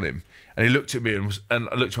sick on him. And he looked at me and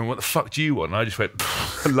I looked at him, "What the fuck do you want?" And I just went,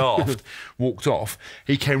 laughed, walked off.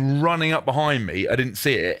 He came running up behind me. I didn't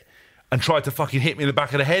see it. And tried to fucking hit me in the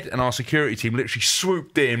back of the head, and our security team literally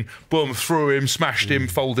swooped in, boom, threw him, smashed him,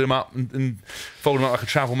 folded him up, and folded him up like a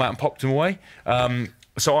travel mat and popped him away.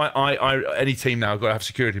 So any team now got to have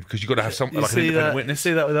security because you've got to have something like an independent witness.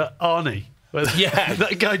 You see that with Arnie? Yeah,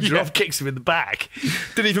 that guy drop kicks him in the back.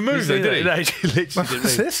 Didn't even move, though, did he? No, he literally didn't move.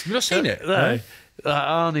 What's this? You've not seen it? No.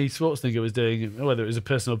 Arnie Schwarzenegger was doing, whether it was a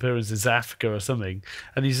personal appearance in South Africa or something,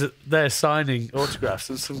 and he's there signing autographs,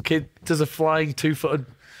 and some kid does a flying 2-footed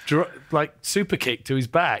super kick to his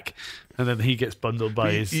back, and then he gets bundled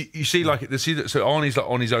by his. You see, so Arnie's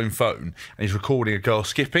on his own phone, and he's recording a girl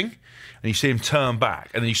skipping, and you see him turn back,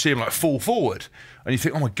 and then you see him fall forward, and you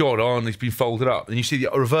think, "Oh my God, Arnie's been folded up." And you see the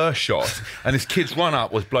reverse shot, and this kid's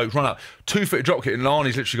bloke's run up, 2-foot drop kick, and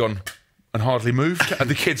Arnie's literally gone and hardly moved, and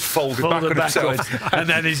the kid's folded back on himself. And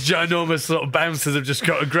then his ginormous sort of bouncers have just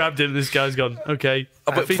got and grabbed him, and this guy's gone, okay.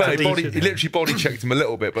 But he literally body checked him a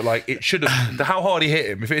little bit, but like it should have. How hard he hit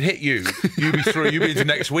him? If it hit you, you'd be through. You'd be into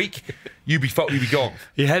next week. You'd be gone.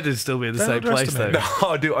 Your head would still be in the same place, though. No,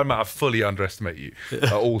 I do. I fully underestimate you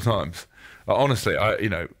at all times. Don't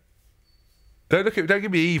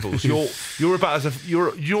give me evils. You're about as you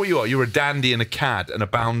know what you are. You're a dandy and a cad and a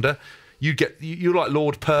bounder. You're like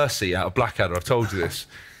Lord Percy out of Blackadder. I've told you this.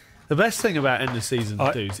 The best thing about end of season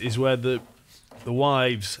dudes is where the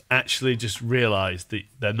wives actually just realise that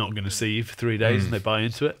they're not going to see you for 3 days and they buy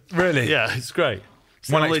into it. Really? Yeah, it's great. It's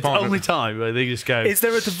the only time where they just go. Is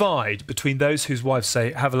there a divide between those whose wives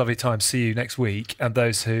say, have a lovely time, see you next week, and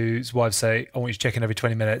those whose wives say, I want you to check in every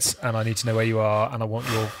 20 minutes and I need to know where you are and I want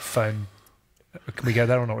your phone? Can we go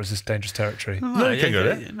there or not? Or is this dangerous territory? No, you can go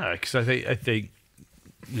there. No, because I think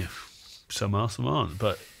some are, some aren't.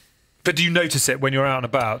 But do you notice it when you're out and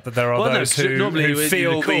about that there are those who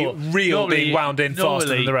feel the real being wound in faster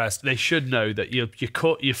than the rest? They should know that your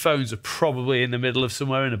phones are probably in the middle of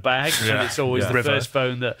somewhere in a bag, and it's always the first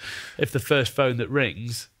phone that, if the first phone that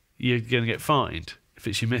rings, you're going to get fined if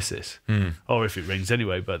it's your missus, or if it rings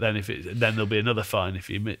anyway. But then then there'll be another fine if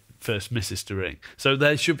you first missus to ring. So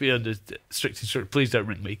they should be under strict instruction. Please don't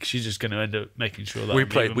ring me, because she's just going to end up making sure that we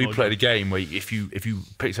played a game where if you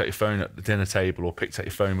picked out your phone at the dinner table or picked out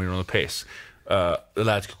your phone when you're on the piss, the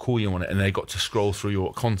lads could call you on it, and they got to scroll through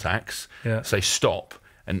your contacts, say stop,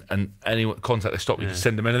 and any contact they stop, you could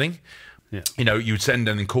send them anything. Yeah. You would send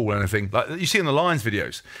and call anything. Like you see in the Lions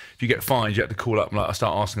videos, if you get fined, you have to call up and I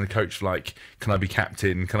start asking the coach for, like, can I be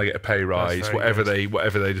captain? Can I get a pay rise? Whatever they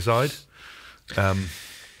decide.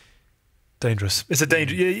 Dangerous. It's a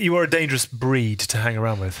danger. You are a dangerous breed to hang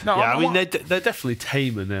around with. No, I mean they're definitely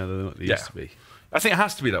tamer now than what they used to be. I think it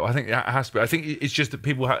has to be, though. I think it's just that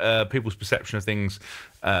people's perception of things.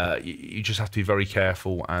 You just have to be very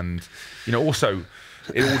careful, and also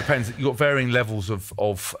it all depends. You've got varying levels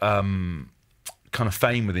of kind of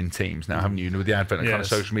fame within teams now, haven't you? With the advent of kind of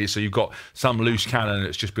social media, so you've got some loose cannon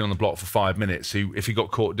that's just been on the block for 5 minutes. Who, if he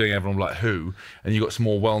got caught doing, everyone would be like, who? And you've got some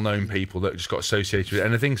more well-known people that just got associated with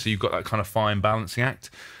anything. So you've got that kind of fine balancing act.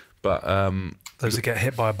 But those that get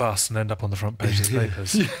hit by a bus and end up on the front page of the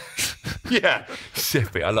papers. Yeah,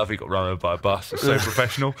 Sippy. I love he got run over by a bus. It's so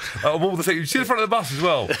professional. Of all the things, you see the front of the bus as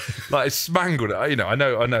well. Like, it's smangled. I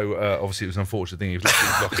know. Obviously, it was an unfortunate thing. He was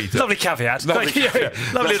lucky to, lovely caveat. Lovely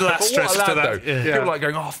little asterisk to that. People like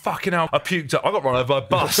going, oh fucking hell, I puked up. I got run over by a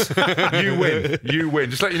bus. You win. You win.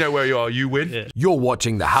 Just let you know where you are. You win. Yeah. You're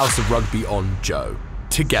watching the House of Rugby on Joe,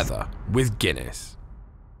 together with Guinness.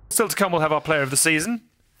 Still to come, we'll have our player of the season.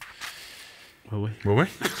 Will we?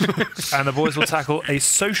 And the boys will tackle a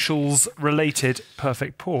socials-related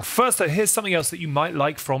perfect pour. First, though, here's something else that you might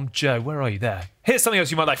like from Joe. Where are you there? Here's something else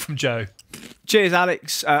you might like from Joe. Cheers,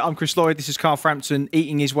 Alex. I'm Chris Lloyd. This is Carl Frampton,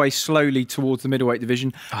 eating his way slowly towards the middleweight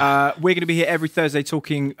division. We're going to be here every Thursday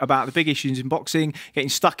talking about the big issues in boxing, getting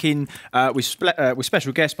stuck in with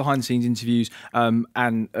special guests, behind-the-scenes interviews,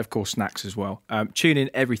 and, of course, snacks as well. Tune in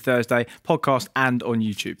every Thursday, podcast and on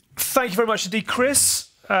YouTube. Thank you very much indeed, Chris.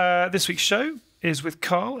 This week's show is with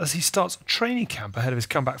Carl as he starts training camp ahead of his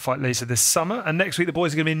comeback fight later this summer. And next week, the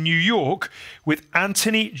boys are going to be in New York with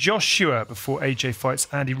Anthony Joshua before AJ fights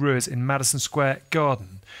Andy Ruiz in Madison Square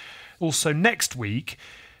Garden. Also, next week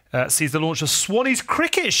sees the launch of Swanee's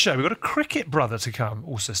cricket show. We've got a cricket brother to come,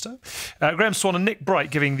 or sister. Graham Swan and Nick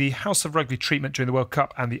Bright giving the House of Rugby treatment during the World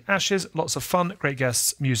Cup and the Ashes. Lots of fun, great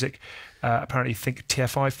guests, music. Apparently think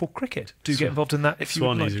TFI for cricket. Do get involved in that if you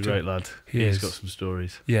would like to. Swanee's a great lad. He's got some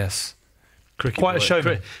stories. Yes. Quite a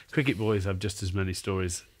showman. Cricket boys have just as many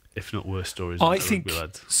stories, if not worse stories. I think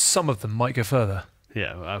some of them might go further.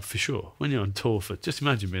 Yeah, for sure. When you're on tour just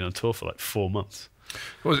imagine being on tour for like 4 months.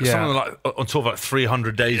 Was it something like on tour for like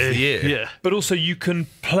 300 days a year? Yeah. But also you can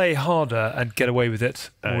play harder and get away with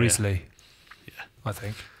it more easily. Yeah. I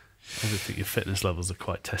think. I think your fitness levels are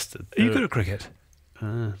quite tested. Are you good at cricket?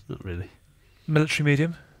 Not really. Military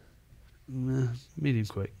medium? Medium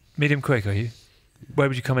quick. Medium quick, are you? Where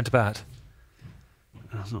would you come into bat?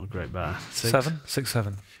 That's not a great bat. 7?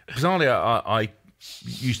 6-7. Bizarrely, I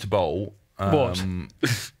used to bowl. What?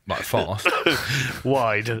 Like fast.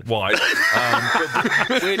 Wide. I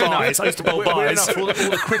used to bowl bars. All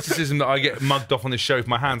the criticism that I get mugged off on this show for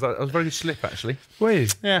my hands, I was very good slip, actually. Were you?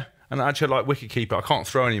 Yeah. And I actually had, like, wicket keeper. I can't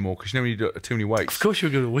throw anymore because when you do too many weights. Of course you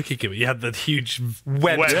were good at wicket keeper. You had the huge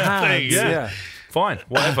webbed hands. Yeah. Fine,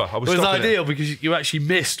 whatever. It was ideal because you actually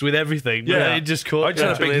missed with everything. Yeah, it just caught. I just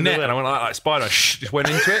had a big net and I went like Spider, just went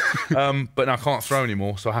into it. But now I can't throw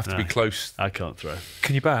anymore, so I have to be close. I can't throw.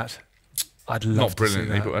 Can you bat? I'd love Not to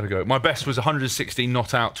brilliantly, see that. but I had to go. My best was 116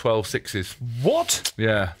 not out, 12 sixes. What?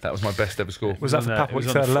 Yeah, that was my best ever score. Was that for Papua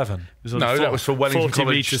third 11? No, that was for Wellington 40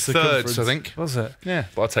 College metre thirds, I think. Was it? Yeah,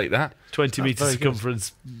 but I'll take that. 20 metre very good.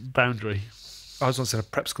 circumference boundary. I was once in a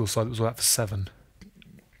prep school side that was all out for 7.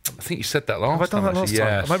 I think you said that last Have I done time. that last actually. time?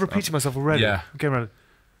 Yes. Am I repeating myself already? Yeah. I'm getting around.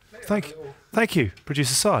 Thank you,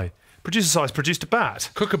 Producer Si. Producer Si's produced a bat.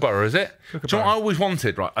 Kookaburra, is it? Do you know what I always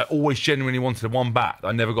wanted, right? I always genuinely wanted a one bat that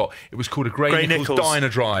I never got. It was called a Gray Nichols Dyna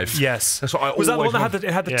Drive. Yes. That's what I was that the one always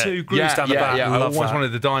that had the two grooves yeah, down the back? Yeah, I always that.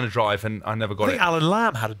 wanted the Dyna Drive and I never got I think it. Alan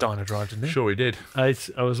Lamb had a Dyna Drive, didn't he? Sure he did. I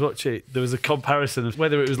was watching. There was a comparison of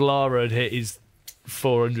whether it was Lara had hit his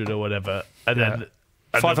 400 or whatever, and then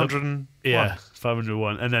 501. Yeah,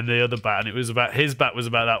 501, and then the other bat, and it was about his bat was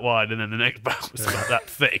about that wide, and then the next bat was about that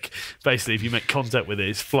thick. Basically, if you make contact with it,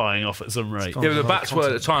 it's flying off at some rate. Yeah, but the bats were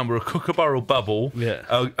at the time were a Kookaburra Bubble,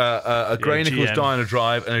 a Gray Nichols GM. Dyna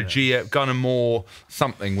Drive, and a GM Gun and More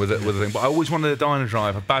something with it with a thing. But I always wanted a Dyna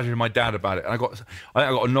Drive. I badgered my dad about it, and I think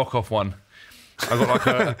I got a knockoff one. I got like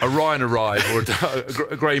a Ryan Arrive or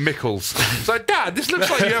a Gray Mickles. It's like, Dad, this looks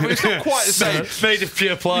like you have. It's not quite the same. Made of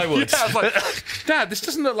pure plywood. Yeah, I was like, Dad, this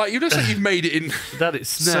doesn't look like you. Looks like you've made it in. Dad, it's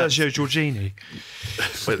snapped. Sergio Giorgini.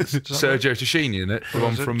 Sergio Tashini, isn't it? The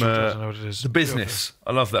one from The Business.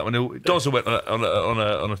 I love that one. Dozza went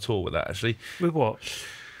on a tour with that actually. With what?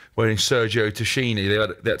 Wearing Sergio Tashini, they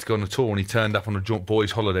had to go on a tour, and he turned up on a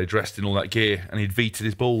boys' holiday dressed in all that gear, and he'd vetoed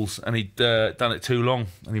his balls, and he'd done it too long,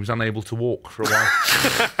 and he was unable to walk for a while.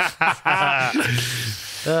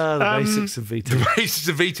 The basics of veto. The basics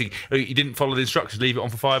of veting. He didn't follow the instructions. Leave it on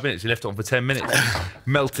for 5 minutes. He left it on for 10 minutes.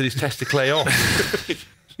 Melted his testicle off.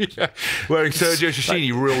 Yeah. Wearing Sergio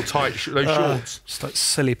Tashini real tight those shorts. Just like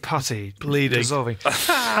silly putty, Bleeding. dissolving.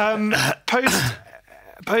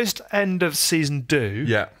 Post end of season do.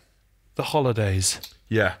 Yeah. The holidays.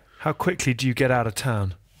 Yeah. How quickly do you get out of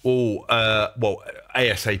town? Well,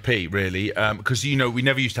 ASAP really, because we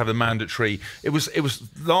never used to have the mandatory. It was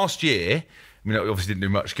last year. I mean, it obviously didn't do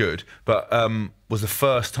much good, but was the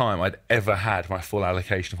first time I'd ever had my full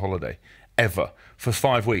allocation of holiday, ever, for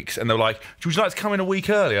 5 weeks. And they were like, would you like to come in a week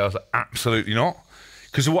early? I was like, absolutely not.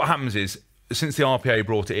 Because what happens is, since the RPA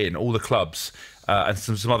brought it in, all the clubs and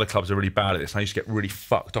some other clubs are really bad at this. And I used to get really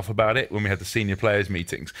fucked off about it when we had the senior players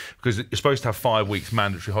meetings, because you're supposed to have 5 weeks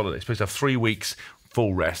mandatory holiday. You're supposed to have 3 weeks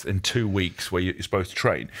full rest and 2 weeks where you're supposed to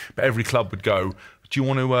train. But every club would go, do you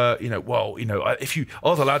want to, if you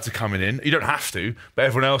other lads are coming in, you don't have to, but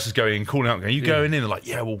everyone else is going in, calling out, going, you going in? They're like,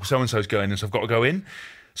 yeah, well, so-and-so's going in, so I've got to go in.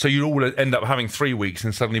 So you all end up having 3 weeks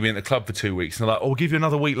and suddenly being at the club for 2 weeks. And they're like, we'll give you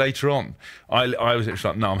another week later on. I was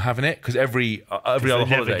like, no, I'm having it, because every other They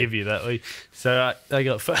holiday. never give you that week. So I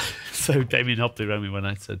got so Damien Hopley rang me when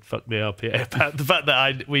I said fuck the RPA about the fact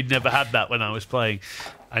that we'd never had that when I was playing.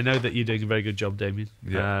 I know that you're doing a very good job, Damien.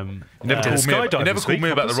 Yeah. You never called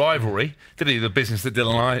me about the rivalry, did he? The business that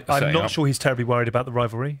Dylan and I. I'm not sure he's terribly worried about the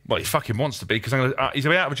rivalry. Well, he fucking wants to be, because he's going to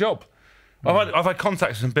be out of a job. I've had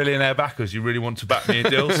contacts with some billionaire backers who really want to back me in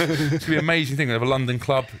deals. It's going to be an amazing thing. We have a London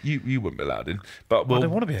club. You wouldn't be allowed in, but I don't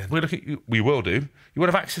want to be in. We will do. You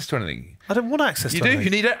won't have access to anything. I don't want access to You do.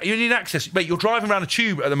 anything. You need access. Mate, you're driving around a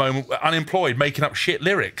tube at the moment, unemployed, making up shit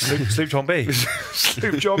lyrics. Sloop John B.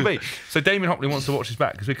 Sloop John B. So Damien Hopley wants to watch his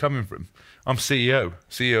back because we're coming for him. I'm CEO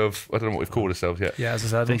of, I don't know what we've called ourselves yet. Yeah, as I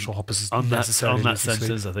said, I'm not sure Hoppers is on necessarily that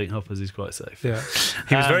sentence, I think Hoppers is quite safe. Yeah,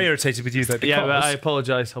 he was very irritated with you though. Yeah, but I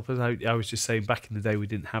apologise, Hoppers. I was just saying back in the day we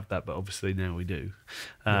didn't have that, but obviously now we do.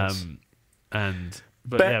 Yes.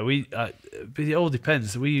 But it all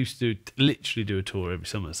depends. We used to literally do a tour every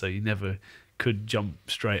summer, so you never could jump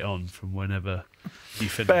straight on from whenever you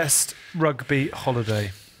finished. Best rugby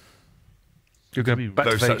holiday. You're going back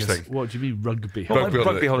to Vegas. What do you mean rugby?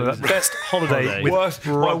 Rugby holiday. Best holiday.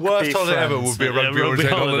 My worst holiday ever would be a rugby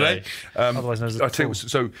holiday. Otherwise known as a tour.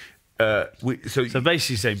 So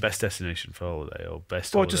basically saying best destination for holiday or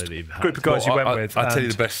best holiday just that you've had. group of guys you went with. I'll tell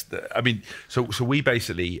you the best. I mean, so we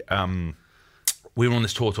basically we were on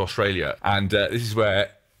this tour to Australia, and this is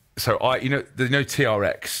where. So there's no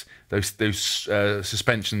TRX. Those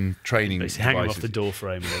suspension training basically hanging devices. off the door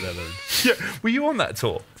frame or whatever. Yeah, were you on that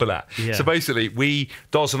tour for that? Yeah. So basically,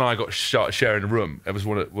 Doz and I got sharing a room. It was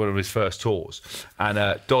one of his first tours, and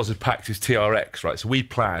Doz had packed his TRX, right? So we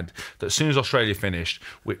planned that as soon as Australia finished,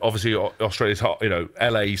 obviously Australia's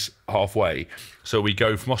LA's halfway, so we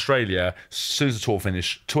go from Australia as soon as the tour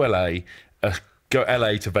finished to LA, go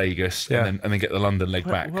LA to Vegas, and then get the London leg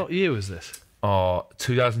back. What year was this?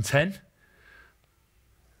 2010.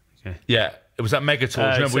 Okay. Yeah, It was that mega tour. Do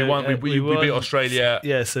you remember so, we won? We beat Australia.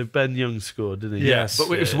 Yeah, so Ben Young scored, didn't he? Yes.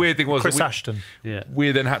 But it was the weird thing was Chris that Ashton. Yeah.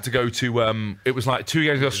 we then had to go to. It was like 2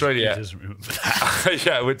 games in Australia. He doesn't remember that.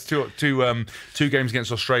 Yeah, we went to two games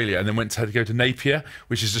against Australia, and then had to go to Napier,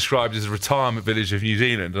 which is described as a retirement village of New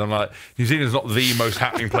Zealand. And I'm like, New Zealand's not the most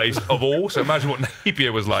happening place of all. So imagine what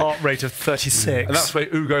Napier was like. Heart rate of 36. And that's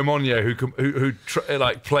where Ugo Monye, who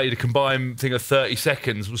played a combined thing of 30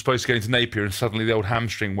 seconds, was supposed to go into Napier, and suddenly the old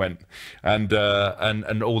hamstring went, and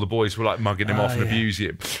all the boys were like mugging him off and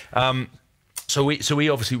abusing him. So we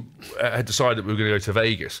obviously had decided that we were going to go to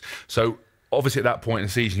Vegas. So obviously at that point in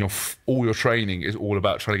the season, all your training is all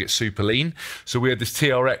about trying to get super lean. So we had this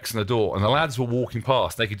TRX in the door, and the lads were walking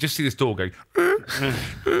past. They could just see this door going,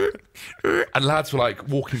 and lads were like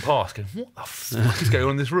walking past, going, "What the fuck is going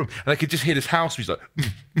on in this room?" And they could just hear this house music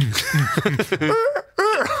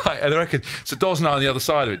like. And I reckon, so Doz and I on the other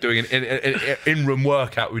side of it doing an in-room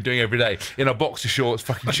workout we're doing every day in our boxer shorts,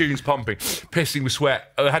 fucking tunes pumping, pissing with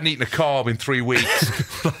sweat. I hadn't eaten a carb in 3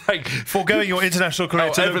 weeks. Like foregoing your international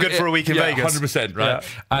career to look good for a week in Vegas. 100%, right?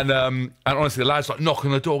 Yeah. And honestly, the lads like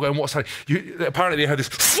knocking on the door going, "What's happening?" Apparently they heard this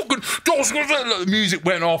fucking Doz, the music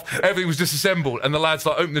went off, everything was disassembled, and the lads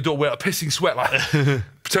like opened the door, we're like pissing sweat, like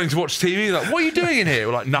pretending to watch TV. Like, "What are you doing in here?"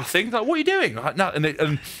 We're like, "Nothing." Like, "What are you doing?" Like, "Nothing."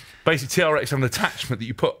 And basically TRX have an attachment that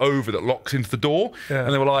you put over that locks into the door. Yeah.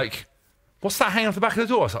 And they were like, "What's that hanging off the back of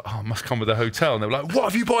the door?" I was like, "Oh, it must come with the hotel." And they were like, "What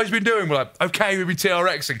have you boys been doing?" We're like, "Okay, we've been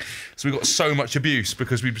TRXing." So we got so much abuse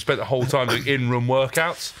because we spent the whole time doing in-room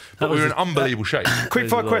workouts. But we were in unbelievable shape. Quick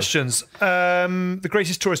fire questions. The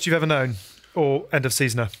greatest tourist you've ever known, or end of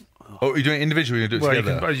seasoner? Oh, are you doing it individually or do it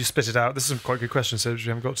together? You spit it out. This is a quite good question, so we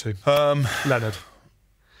haven't got to. Leonard.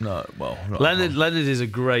 No, well, Leonard is a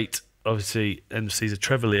great, obviously, end of season.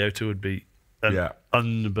 Trevor Leota would be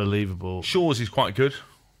unbelievable. Shaw's is quite good.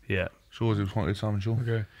 Yeah. Shaw's was quite good, Simon Shaw.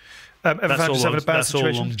 Okay. Ever found yourself in a bad situation?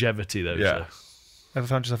 That's all longevity, though. Yeah. So. Ever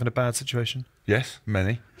found yourself in a bad situation? Yes,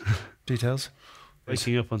 many. Details?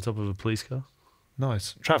 Waking up on top of a police car.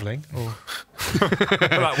 Nice. Travelling? Or...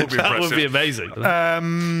 That would be impressive. That would be amazing.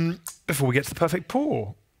 Before we get to the perfect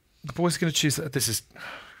pour, the boys are going to choose... This is...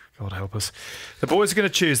 God help us. The boys are going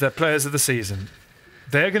to choose their players of the season.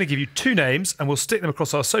 They're going to give you 2 names, and we'll stick them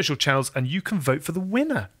across our social channels, and you can vote for the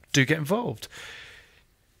winner. Do get involved.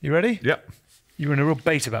 You ready? Yep. You were in a real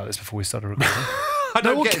bait about this before we started recording.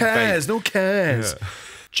 No one cares. Yeah.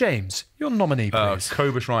 James, your nominee, please.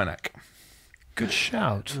 Kobus Reinach. Good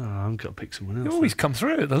shout. Oh, I'm going to pick someone else. You always come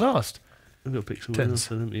through at the last. I'm going to pick someone else,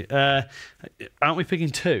 haven't we? Aren't we picking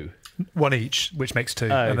 2? 1 each, which makes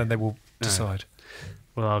 2, and then they will decide.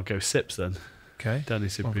 Well, I'll go Sips then. Okay. Danny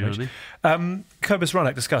Cipriani. Kobus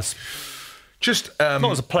Reinach, discuss. Just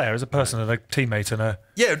not as a player, as a person and a teammate and a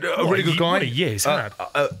really good guy. What a year he's had.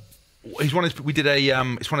 He's one of those, we did a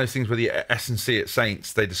it's one of those things where the S&C at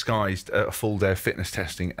Saints, they disguised a full day of fitness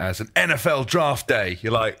testing as an NFL draft day.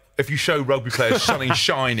 You're like, if you show rugby players something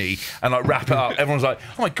shiny and like wrap it up, everyone's like,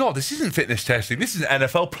 "Oh my God, this isn't fitness testing, this is an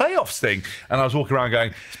NFL playoffs thing." And I was walking around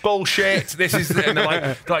going, "It's bullshit, this is," and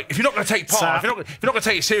they're like, if you're not going to take part, if you're not going to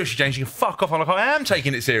take it seriously, James, you can fuck off. I'm like, "I am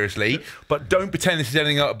taking it seriously, but don't pretend this is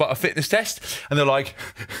anything but a fitness test." And they're like,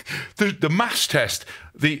 the mass test,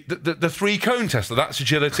 the 3-cone test, that's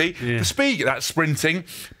agility, the speed, that's sprinting.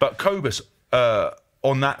 But Kobus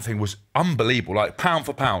on that thing was unbelievable, like pound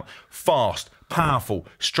for pound, fast, powerful,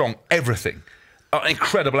 strong, everything.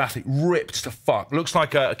 Incredible athlete, ripped to fuck. Looks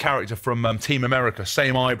like a character from Team America.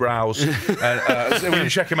 Same eyebrows. When you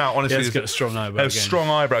check him out, honestly, he's got a strong eyebrow game. Strong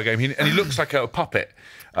eyebrow game, and he looks like a puppet.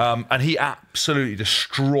 And he absolutely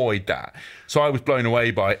destroyed that. So I was blown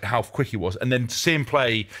away by how quick he was. And then to see him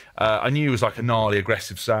play, I knew he was like a gnarly,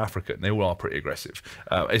 aggressive South African. They all are pretty aggressive.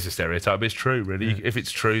 It's a stereotype, but it's true, really. If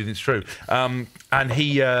it's true, then it's true. And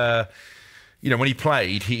he... when he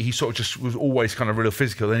played, he sort of just was always kind of real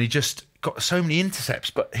physical, and he just got so many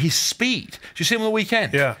intercepts. But his speed, did you see him on the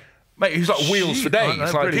weekend? Yeah. Mate, he was like wheels for days.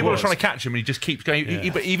 Like really people are trying to catch him, and he just keeps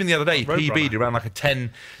going. But even the other day, he PB'd around like a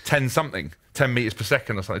 10 something, 10 metres per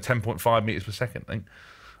second or something, 10.5 metres per second, I think.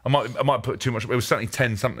 I might put too much. It was certainly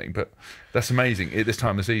 10 something, but that's amazing at this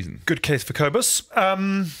time of the season. Good case for Kobus.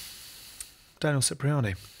 Daniel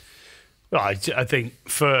Cipriani. Well, I think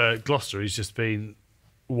for Gloucester, he's just been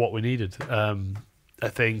what we needed. I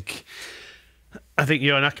think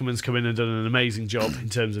Johan Ackermann's come in and done an amazing job in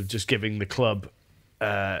terms of just giving the club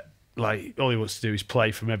all he wants to do is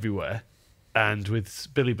play from everywhere. And with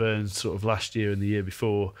Billy Burns sort of last year and the year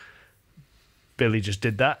before, Billy just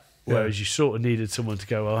did that. Whereas you sort of needed someone to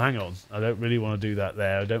go, "Well, hang on, I don't really want to do that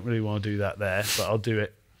there. I don't really want to do that there, but I'll do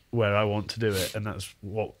it where I want to do it." And that's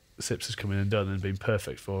what Sips has come in and done and been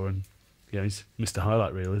perfect for. And he's Mr.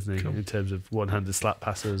 Highlight Reel, isn't he? Cool. In terms of one-handed slap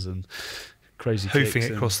passes and crazy hoofing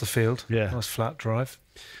kicks it across the field. Yeah, nice flat drive.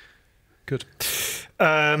 Good.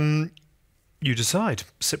 You decide,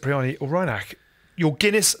 Cipriani or Reinach. Your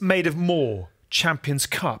Guinness Made of More Champions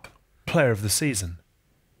Cup Player of the Season.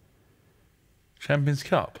 Champions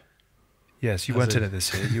Cup? Yes, you weren't in it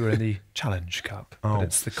this year. You were in the Challenge Cup. Oh. But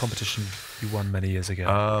it's the competition you won many years ago.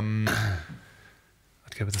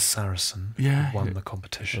 I'd go with the Saracen. Yeah. Who won the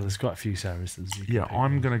competition. Well, there's quite a few Saracens. Yeah,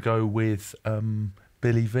 I'm going to go with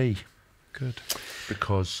Billy V. Good.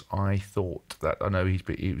 Because I thought that, I know he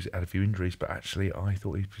had a few injuries, but actually I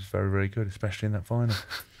thought he was very, very good, especially in that final.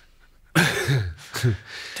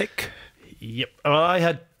 Tick. Yep. Well, I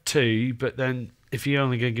had 2, but then if you're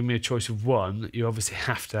only going to give me a choice of 1, you obviously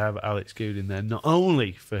have to have Alex Good in there, not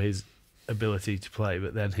only for his ability to play,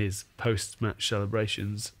 but then his post-match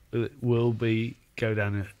celebrations will go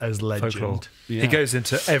down as legend. Yeah. He goes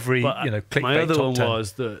into every, clickbait. My other one 10.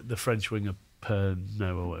 was the French winger Pernod,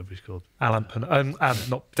 or whatever he's called. Alain Pernod.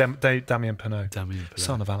 Not Damien Pernod. Damien Pernod.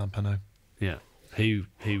 Son of Alain Pernod. Yeah. He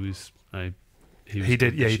was... He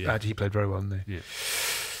did, yeah, he played very well, didn't he? Yeah.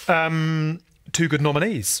 2 good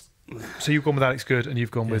nominees. So you've gone with Alex Good and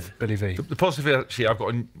you've gone with Billy V. The positive, actually, I'm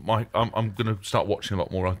going to start watching a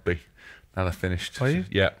lot more rugby now they're finished. Are you?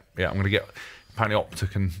 Yeah. I'm going to get... Apparently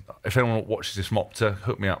Opta can... If anyone watches this from Opta,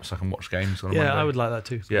 hook me up so I can watch games on a Monday. I would like that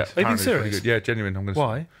too. Yeah. Are you being serious? Really good. Yeah, genuine.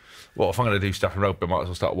 Why? Well, if I'm going to do stuff in rugby, I might as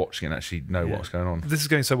well start watching and actually know what's going on. This is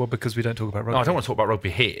going so well because we don't talk about rugby. No, I don't want to talk about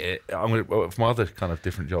rugby here. I'm going to, for my other kind of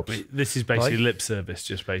different jobs. This is basically lip service,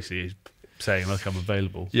 just basically saying, look, I'm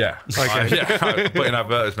available. Yeah. Okay. I put an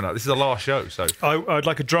advertisement out. This is the last show, so... I'd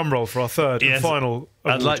like a drum roll for our third and final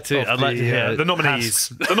I'd like to hear the nominees.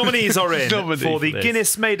 The nominees are in for the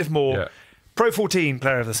Guinness Made of More Pro 14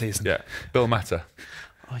 Player of the Season. Yeah. Bill Matter.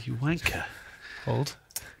 Oh, you wanker. Hold.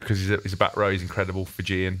 Because he's a back row, he's incredible,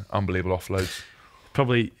 Fijian, unbelievable offloads.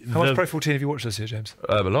 Probably. How much Pro 14 have you watched this year, James?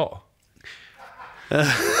 A lot.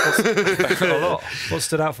 A lot. What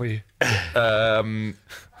stood out for you?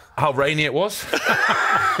 How rainy it was.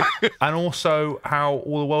 And also how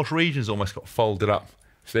all the Welsh regions almost got folded up.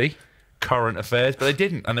 See? Current affairs, but they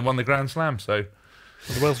didn't, and they won the Grand Slam, so...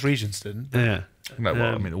 Well, the Welsh regions didn't. Yeah. No,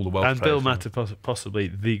 well, I mean, all the Welsh and Bill Matter, possibly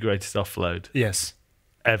the greatest offload. Yes.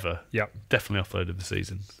 Ever. Yeah. Definitely offload of the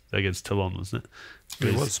season against Toulon, wasn't it?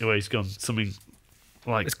 It was. Where he's gone something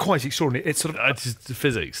like... It's quite extraordinary. It's sort of... just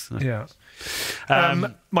physics. Yeah.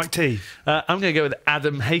 Mike T. I'm going to go with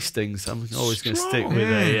Adam Hastings. I'm always going to stick with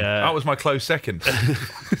a... that was my close second. No,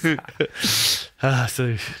 we're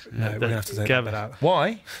going to have to take that out.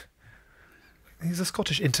 Why? He's a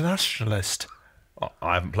Scottish internationalist.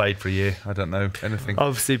 I haven't played for a year. I don't know anything.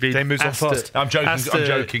 Obviously, Game moves on fast. I'm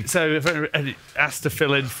joking. So, asked to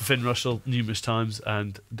fill in for Finn Russell numerous times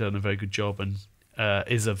and done a very good job, and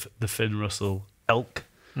is of the Finn Russell ilk,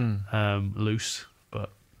 loose.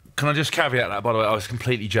 But can I just caveat that? By the way, I was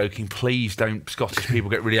completely joking. Please don't Scottish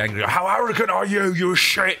people get really angry. How arrogant are you? You're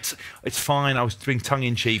shit. It's fine. I was being tongue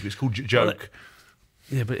in cheek. It's called joke.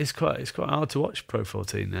 Yeah, but it's quite hard to watch Pro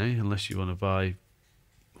 14 now, unless you want to buy.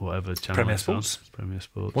 Whatever channel. Premier Sports. Premier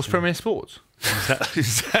Sports. What's Premier Sports?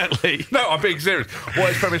 Exactly. No, I'm being serious. What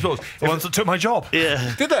is Premier Sports? The ones that took my job.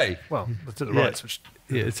 Yeah. Did they? Well, they took the rights. Which,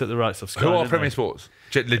 they took the rights off Sky. Who are Premier Sports?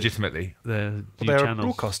 Legitimately. They're a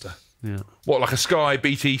broadcaster. Yeah. What, like a Sky,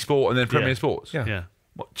 BT Sport and then Premier Sports? Yeah.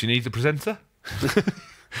 What, do you need the presenter?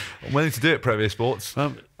 I'm willing to do it, Premier Sports.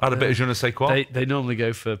 I had a bit of je ne sais quoi. They normally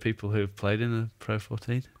go for people who have played in the Pro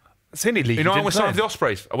 14. It's the only league. I was signed for the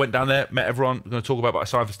Ospreys. I went down there, met everyone. I'm going to talk about what I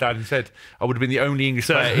signed for Stad and said I would have been the only English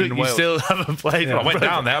player in Wales. You still haven't played. I went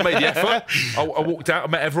down there. I made the effort. I walked out. I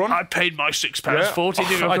met everyone. I paid my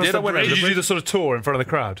 £6.40. I did. I went. Did you do the sort of tour in front of the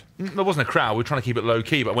crowd? There wasn't a crowd. We were trying to keep it low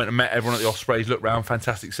key. But I went and met everyone at the Ospreys. Looked round.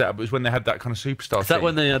 Fantastic setup. It was when they had that kind of superstar. Is that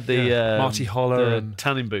when they had the Marty Holler the and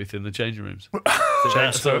tanning booth in the changing rooms?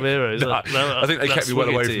 I think they kept me well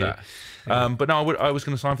away from that. But no, I was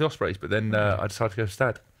going to sign for the Ospreys, but then I decided to go to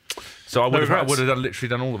Stad. So I would have literally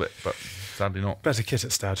done all of it, but sadly not. Better kit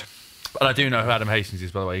at Stad. But I do know who Adam Hastings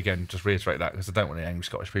is, by the way. Again, just reiterate that because I don't want any angry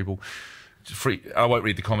Scottish people. I won't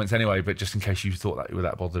read the comments anyway, but just in case you thought that you were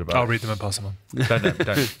that bothered about I'll read them and pass them on. Don't.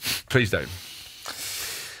 Please don't.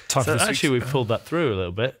 Actually, we've pulled that through a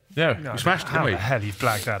little bit. Yeah, we smashed it, How didn't the we? hell you've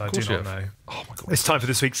blagged that? I do not know. Oh my God. It's time for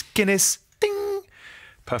this week's Guinness Ding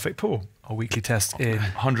Perfect Pool, our weekly test in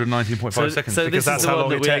 119.5 seconds. So because this is that's the how one long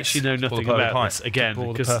that it we takes actually know nothing pour the about. pint. This, again, Pour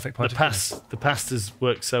the because perfect pint the past has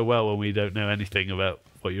worked so well when we don't know anything about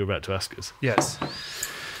what you're about to ask us. Yes.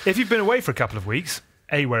 If you've been away for a couple of weeks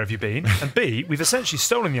A, where have you been? And B, we've essentially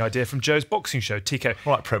stolen the idea from Joe's boxing show, TK.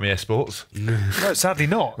 Right, Premier Sports. No, sadly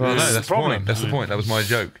not. Well, no, This is that's the point. That's the point. That was my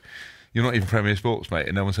joke. You're not even Premier Sports, mate,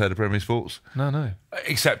 and no one's heard of Premier Sports. No.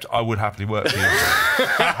 Except I would happily work for you.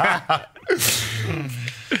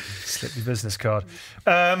 Slip your business card.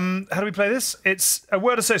 How do we play this? It's a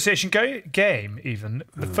word association game, even.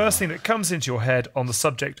 The first thing that comes into your head on the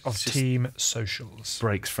subject of team socials.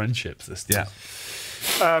 Breaks friendships, this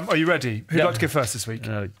stuff. Yeah. Are you ready? Who'd like to go first this week?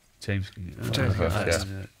 James. James first,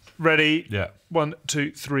 yeah. Ready? Yeah. 1,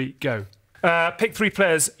 2, 3, go. Pick 3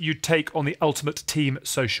 players you'd take on the ultimate team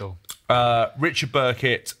social. Richard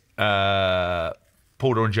Burkitt,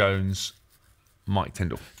 Paul Jones, Mike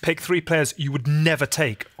Tindall. Pick 3 players you would never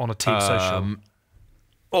take on a team social.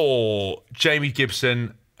 Or Jamie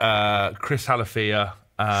Gibson, Chris Halafia,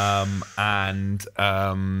 and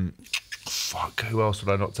who else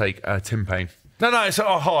would I not take? Tim Payne. No, it's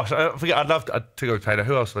harsh. I forget. I'd love to go with Taylor.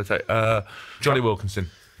 Who else would I take? Johnny Wilkinson.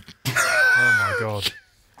 Oh my God.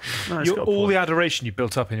 No, all the adoration you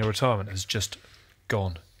built up in your retirement has just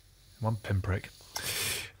gone. One pinprick.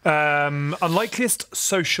 Unlikeliest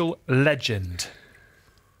social legend.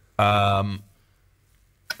 Joe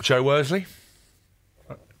Worsley.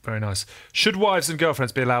 Very nice. Should wives and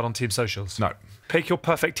girlfriends be allowed on team socials? No. Pick your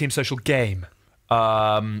perfect team social game.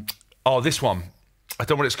 This one. I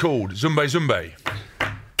don't know what it's called. Zumbe.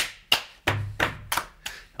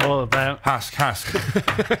 All about Hask.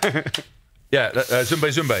 Yeah,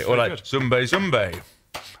 Zumbe. Or like Zumbe.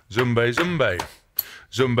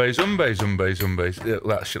 Yeah,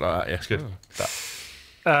 that shit like that. Yeah, it's good.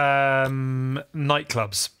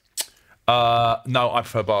 Nightclubs. No, I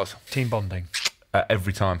prefer bars. Team bonding.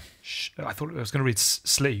 Every time. I thought I was going to read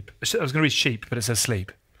sleep. I was going to read sheep, but it says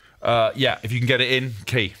sleep. Yeah, if you can get it in,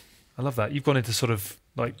 key. I love that. You've gone into sort of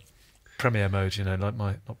like premiere mode, like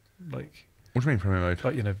What do you mean premiere mode?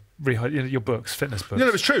 Like, your books, fitness books. No,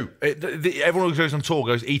 it's true. Everyone who goes on tour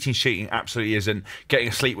goes, eating's cheating, absolutely isn't. Getting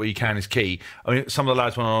a sleep where you can is key. I mean, some of the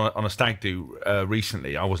lads went on a stag do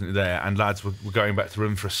recently. I wasn't there, and lads were going back to the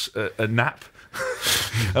room for a nap.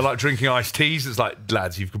 And like drinking iced teas. It's like,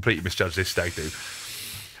 lads, you've completely misjudged this stag do.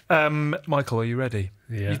 Michael, are you ready?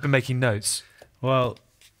 Yeah. You've been making notes. Well,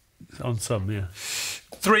 on some, yeah.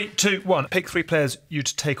 3, 2, 1. Pick 3 players you'd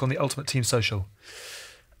take on the ultimate team social.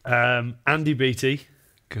 Andy Beattie.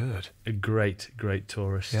 Good. A great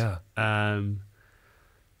tourist. Yeah. I'd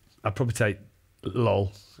probably take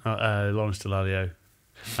Lawrence Delalio.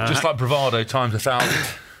 Just like bravado times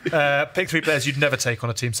 1,000. Pick 3 players you'd never take on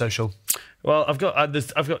a team social. Well, I've got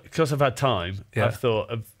because I've had time. Yeah. I've thought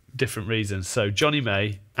of different reasons. So Johnny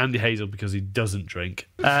May, Andy Hazel because he doesn't drink,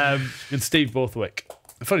 and Steve Borthwick.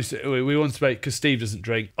 Funny story, we wanted to make, because Steve doesn't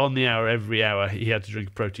drink, on the hour, every hour, he had to drink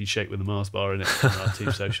a protein shake with a Mars bar in it on our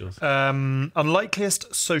team socials.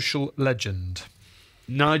 Unlikeliest social legend.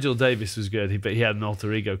 Nigel Davis was good, but he had an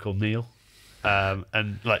alter ego called Neil.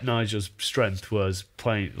 And like Nigel's strength was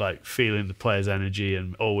playing, like feeling the players' energy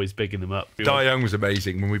and always bigging them up. Di Young was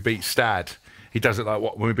amazing when we beat Stad. He does it like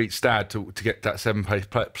when we beat Stad to get that seventh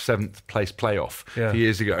place playoff a few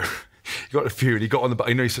years ago. He got a few and he got on the bus.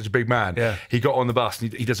 He's such a big man. Yeah. He got on the bus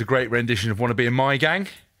and he does a great rendition of "Wanna Be in My Gang."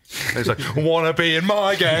 And it's like, "Wanna be in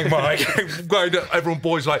my gang, my gang." Everyone,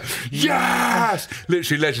 boys, like, yes!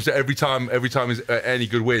 Literally legends. Every time is any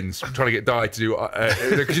good wins, trying to get Di to do,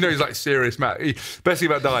 because he's like serious man. Best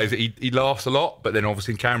thing about Di is that he laughs a lot, but then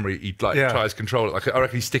obviously in camera he tries to control it. Like, I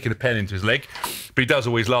reckon he's sticking a pen into his leg, but he does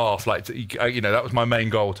always laugh. Like, that was my main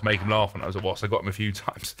goal, to make him laugh when I was at Wasps. I got him a few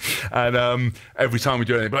times, and every time we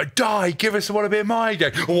do anything, like, "Di, give us a "Wanna Be in My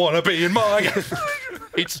Gang," "Wanna Be in My Gang."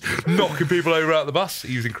 It's knocking people over out the bus.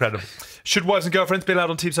 He was incredible. Should wives and girlfriends be allowed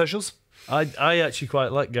on team socials? I actually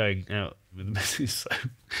quite like going out with the missus,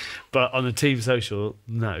 but on a team social,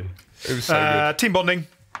 no. It was so good. Team bonding.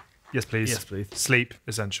 Yes, please. Yes, please. Sleep,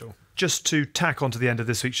 essential. Just to tack on to the end of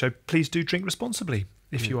this week's show, please do drink responsibly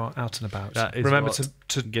if you are out and about. Remember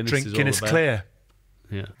to drink Guinness Clear.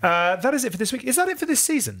 Yeah. That is it for this week. Is that it for this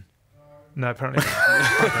season? No, apparently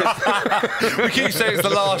not. We keep saying it's the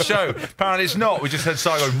last show. Apparently it's not. We just had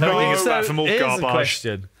Saigon bringing us back from all here's garbage. the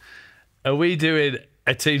question. Are we doing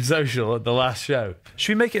a team social at the last show?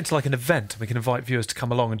 Should we make it into like an event? We can invite viewers to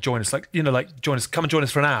come along and join us. Like, join us. Come and join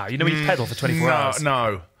us for an hour. When you pedal for 24 hours.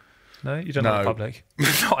 No, you don't like the public.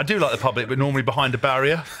 No, I do like the public, but normally behind a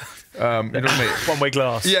barrier. You know what I mean? One-way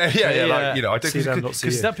glass. Yeah. Like, I don't See them, not see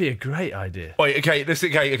you. Because that'd be a great idea. Wait,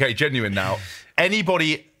 okay, genuine now.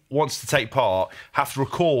 Anybody wants to take part, have to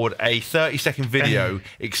record a 30-second video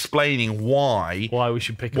explaining why we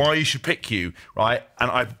should pick you should pick you, right?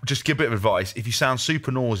 And I just give a bit of advice. If you sound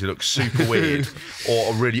super noisy, look super weird,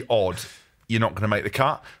 or really odd, you're not going to make the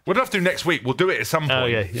cut. We'll have to do next week. We'll do it at some point. Oh,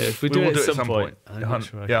 yeah. If we do it at some point.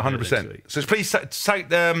 Yeah, 100%. So please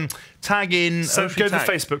tag in. So go to the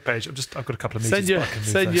Facebook page. I've got a couple of meetings.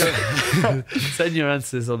 Send your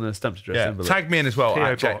answers on the stamped address envelope. Tag me in as well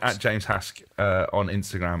at James Hask on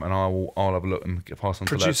Instagram, and I'll have a look and pass on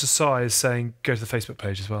to Producer Si is saying go to the Facebook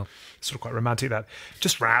page as well. Sort of quite romantic, that.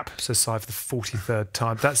 Just wrap, says Si for the 43rd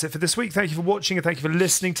time. That's it for this week. Thank you for watching and thank you for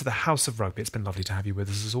listening to the House of Rugby. It's been lovely to have you with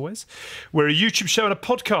us as always. We're a YouTube show and a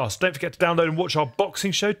podcast. Don't forget to download and watch our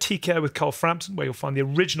boxing show, TKO with Carl Frampton, where you'll find the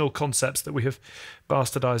original concepts that we have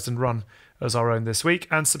bastardised and run as our own this week.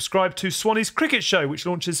 And subscribe to Swanee's Cricket Show, which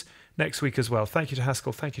launches next week as well. Thank you to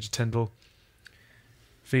Haskell. Thank you to Tindall.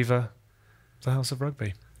 Viva the House of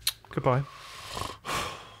Rugby. Goodbye.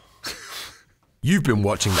 You've been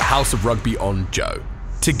watching the House of Rugby on Joe,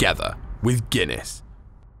 together with Guinness.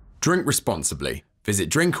 Drink responsibly. Visit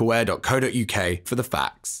drinkaware.co.uk for the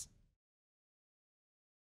facts.